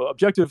realistic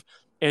objective.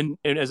 And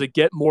as they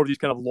get more of these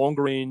kind of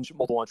longer range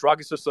multiple launch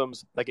rocket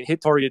systems that can hit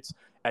targets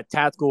at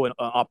tactical and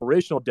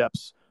operational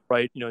depths,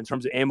 right? In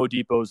terms of ammo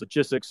depots,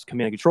 logistics,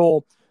 command and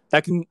control,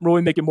 that can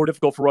really make it more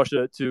difficult for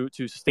Russia to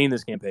sustain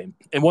this campaign.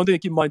 And one thing to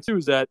keep in mind too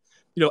is that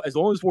as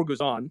long as this war goes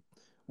on,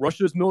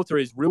 Russia's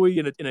military is really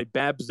in a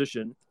bad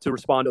position to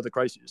respond to other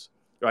crises.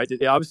 Right,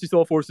 they obviously still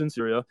have forces in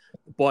Syria,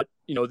 but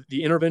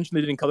the intervention they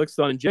did in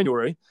Kazakhstan in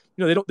January,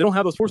 they don't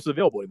have those forces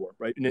available anymore,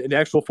 right? And the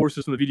actual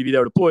forces from the VDV that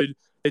were deployed,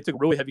 they took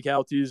really heavy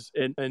casualties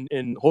and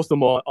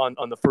Hostomel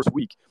on the first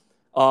week.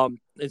 And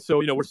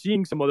so we're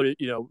seeing some other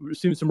we're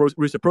seeing some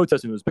recent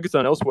protests in Uzbekistan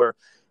and elsewhere,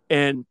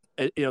 and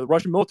the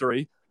Russian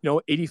military,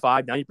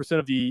 85-90%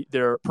 of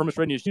their permanent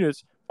readiness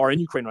units are in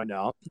Ukraine right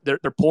now. They're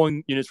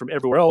pulling units from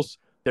everywhere else.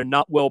 They're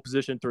not well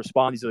positioned to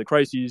respond to these other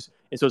crises.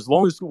 And so as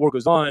long as the war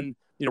goes on,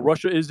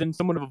 Russia is in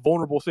somewhat of a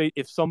vulnerable state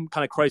if some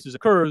kind of crisis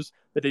occurs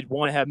that they'd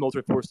want to have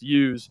military force to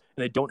use,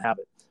 and they don't have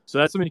it. So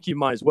that's something to keep in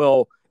mind as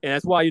well. And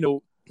that's why, in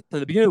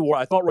the beginning of the war,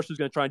 I thought Russia was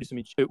going to try and do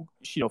something,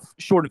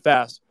 short and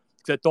fast,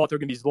 because I thought there were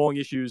going to be these long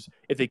issues.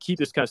 If they keep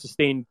this kind of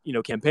sustained,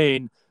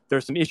 campaign,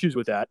 there's some issues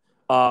with that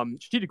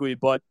strategically.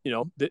 But,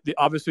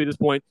 obviously at this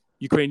point,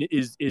 Ukraine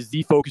is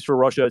the focus for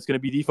Russia. It's going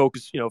to be the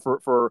focus,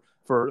 for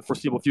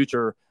foreseeable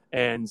future.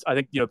 And I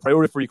think,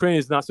 priority for Ukraine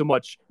is not so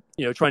much,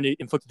 trying to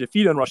inflict a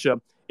defeat on Russia.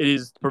 It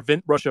is to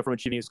prevent Russia from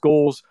achieving its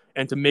goals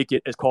and to make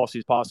it as costly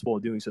as possible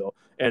in doing so.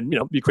 And,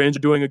 the Ukrainians are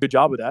doing a good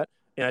job with that.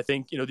 And I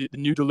think, the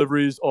new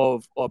deliveries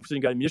of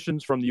precision-guided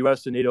munitions from the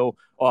U.S. and NATO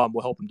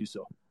will help them do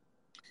so.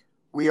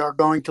 We are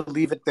going to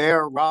leave it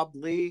there. Rob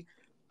Lee,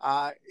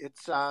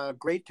 it's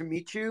great to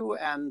meet you.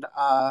 And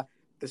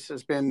this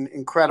has been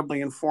incredibly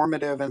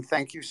informative. And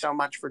thank you so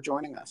much for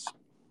joining us.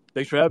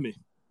 Thanks for having me.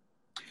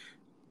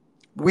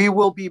 We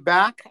will be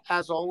back.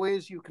 As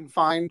always, you can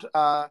find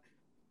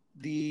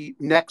the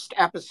next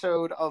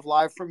episode of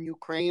Live from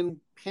Ukraine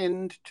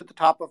pinned to the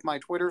top of my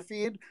Twitter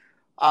feed.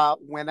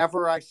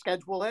 Whenever I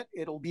schedule it,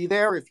 it'll be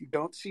there. If you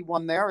don't see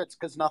one there, it's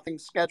because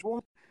nothing's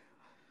scheduled.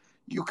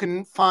 You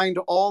can find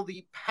all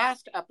the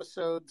past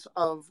episodes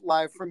of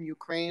Live from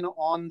Ukraine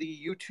on the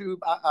YouTube,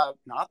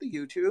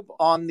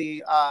 on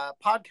the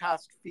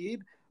podcast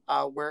feed,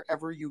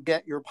 wherever you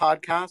get your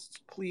podcasts.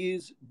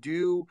 Please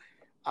do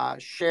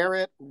share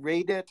it,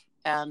 rate it,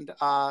 and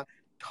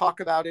talk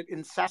about it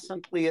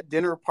incessantly at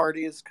dinner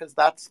parties, because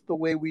that's the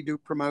way we do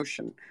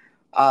promotion.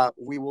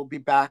 We will be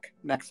back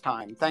next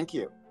time. Thank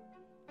you.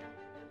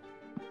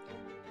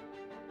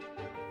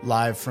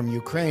 Live from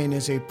Ukraine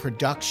is a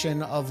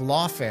production of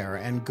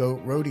Lawfare and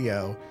Goat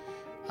Rodeo.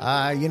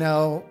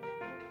 The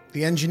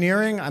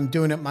engineering, I'm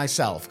doing it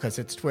myself because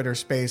it's Twitter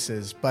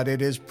Spaces, but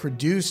it is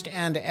produced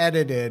and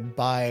edited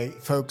by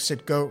folks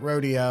at Goat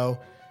Rodeo.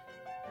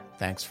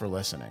 Thanks for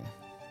listening.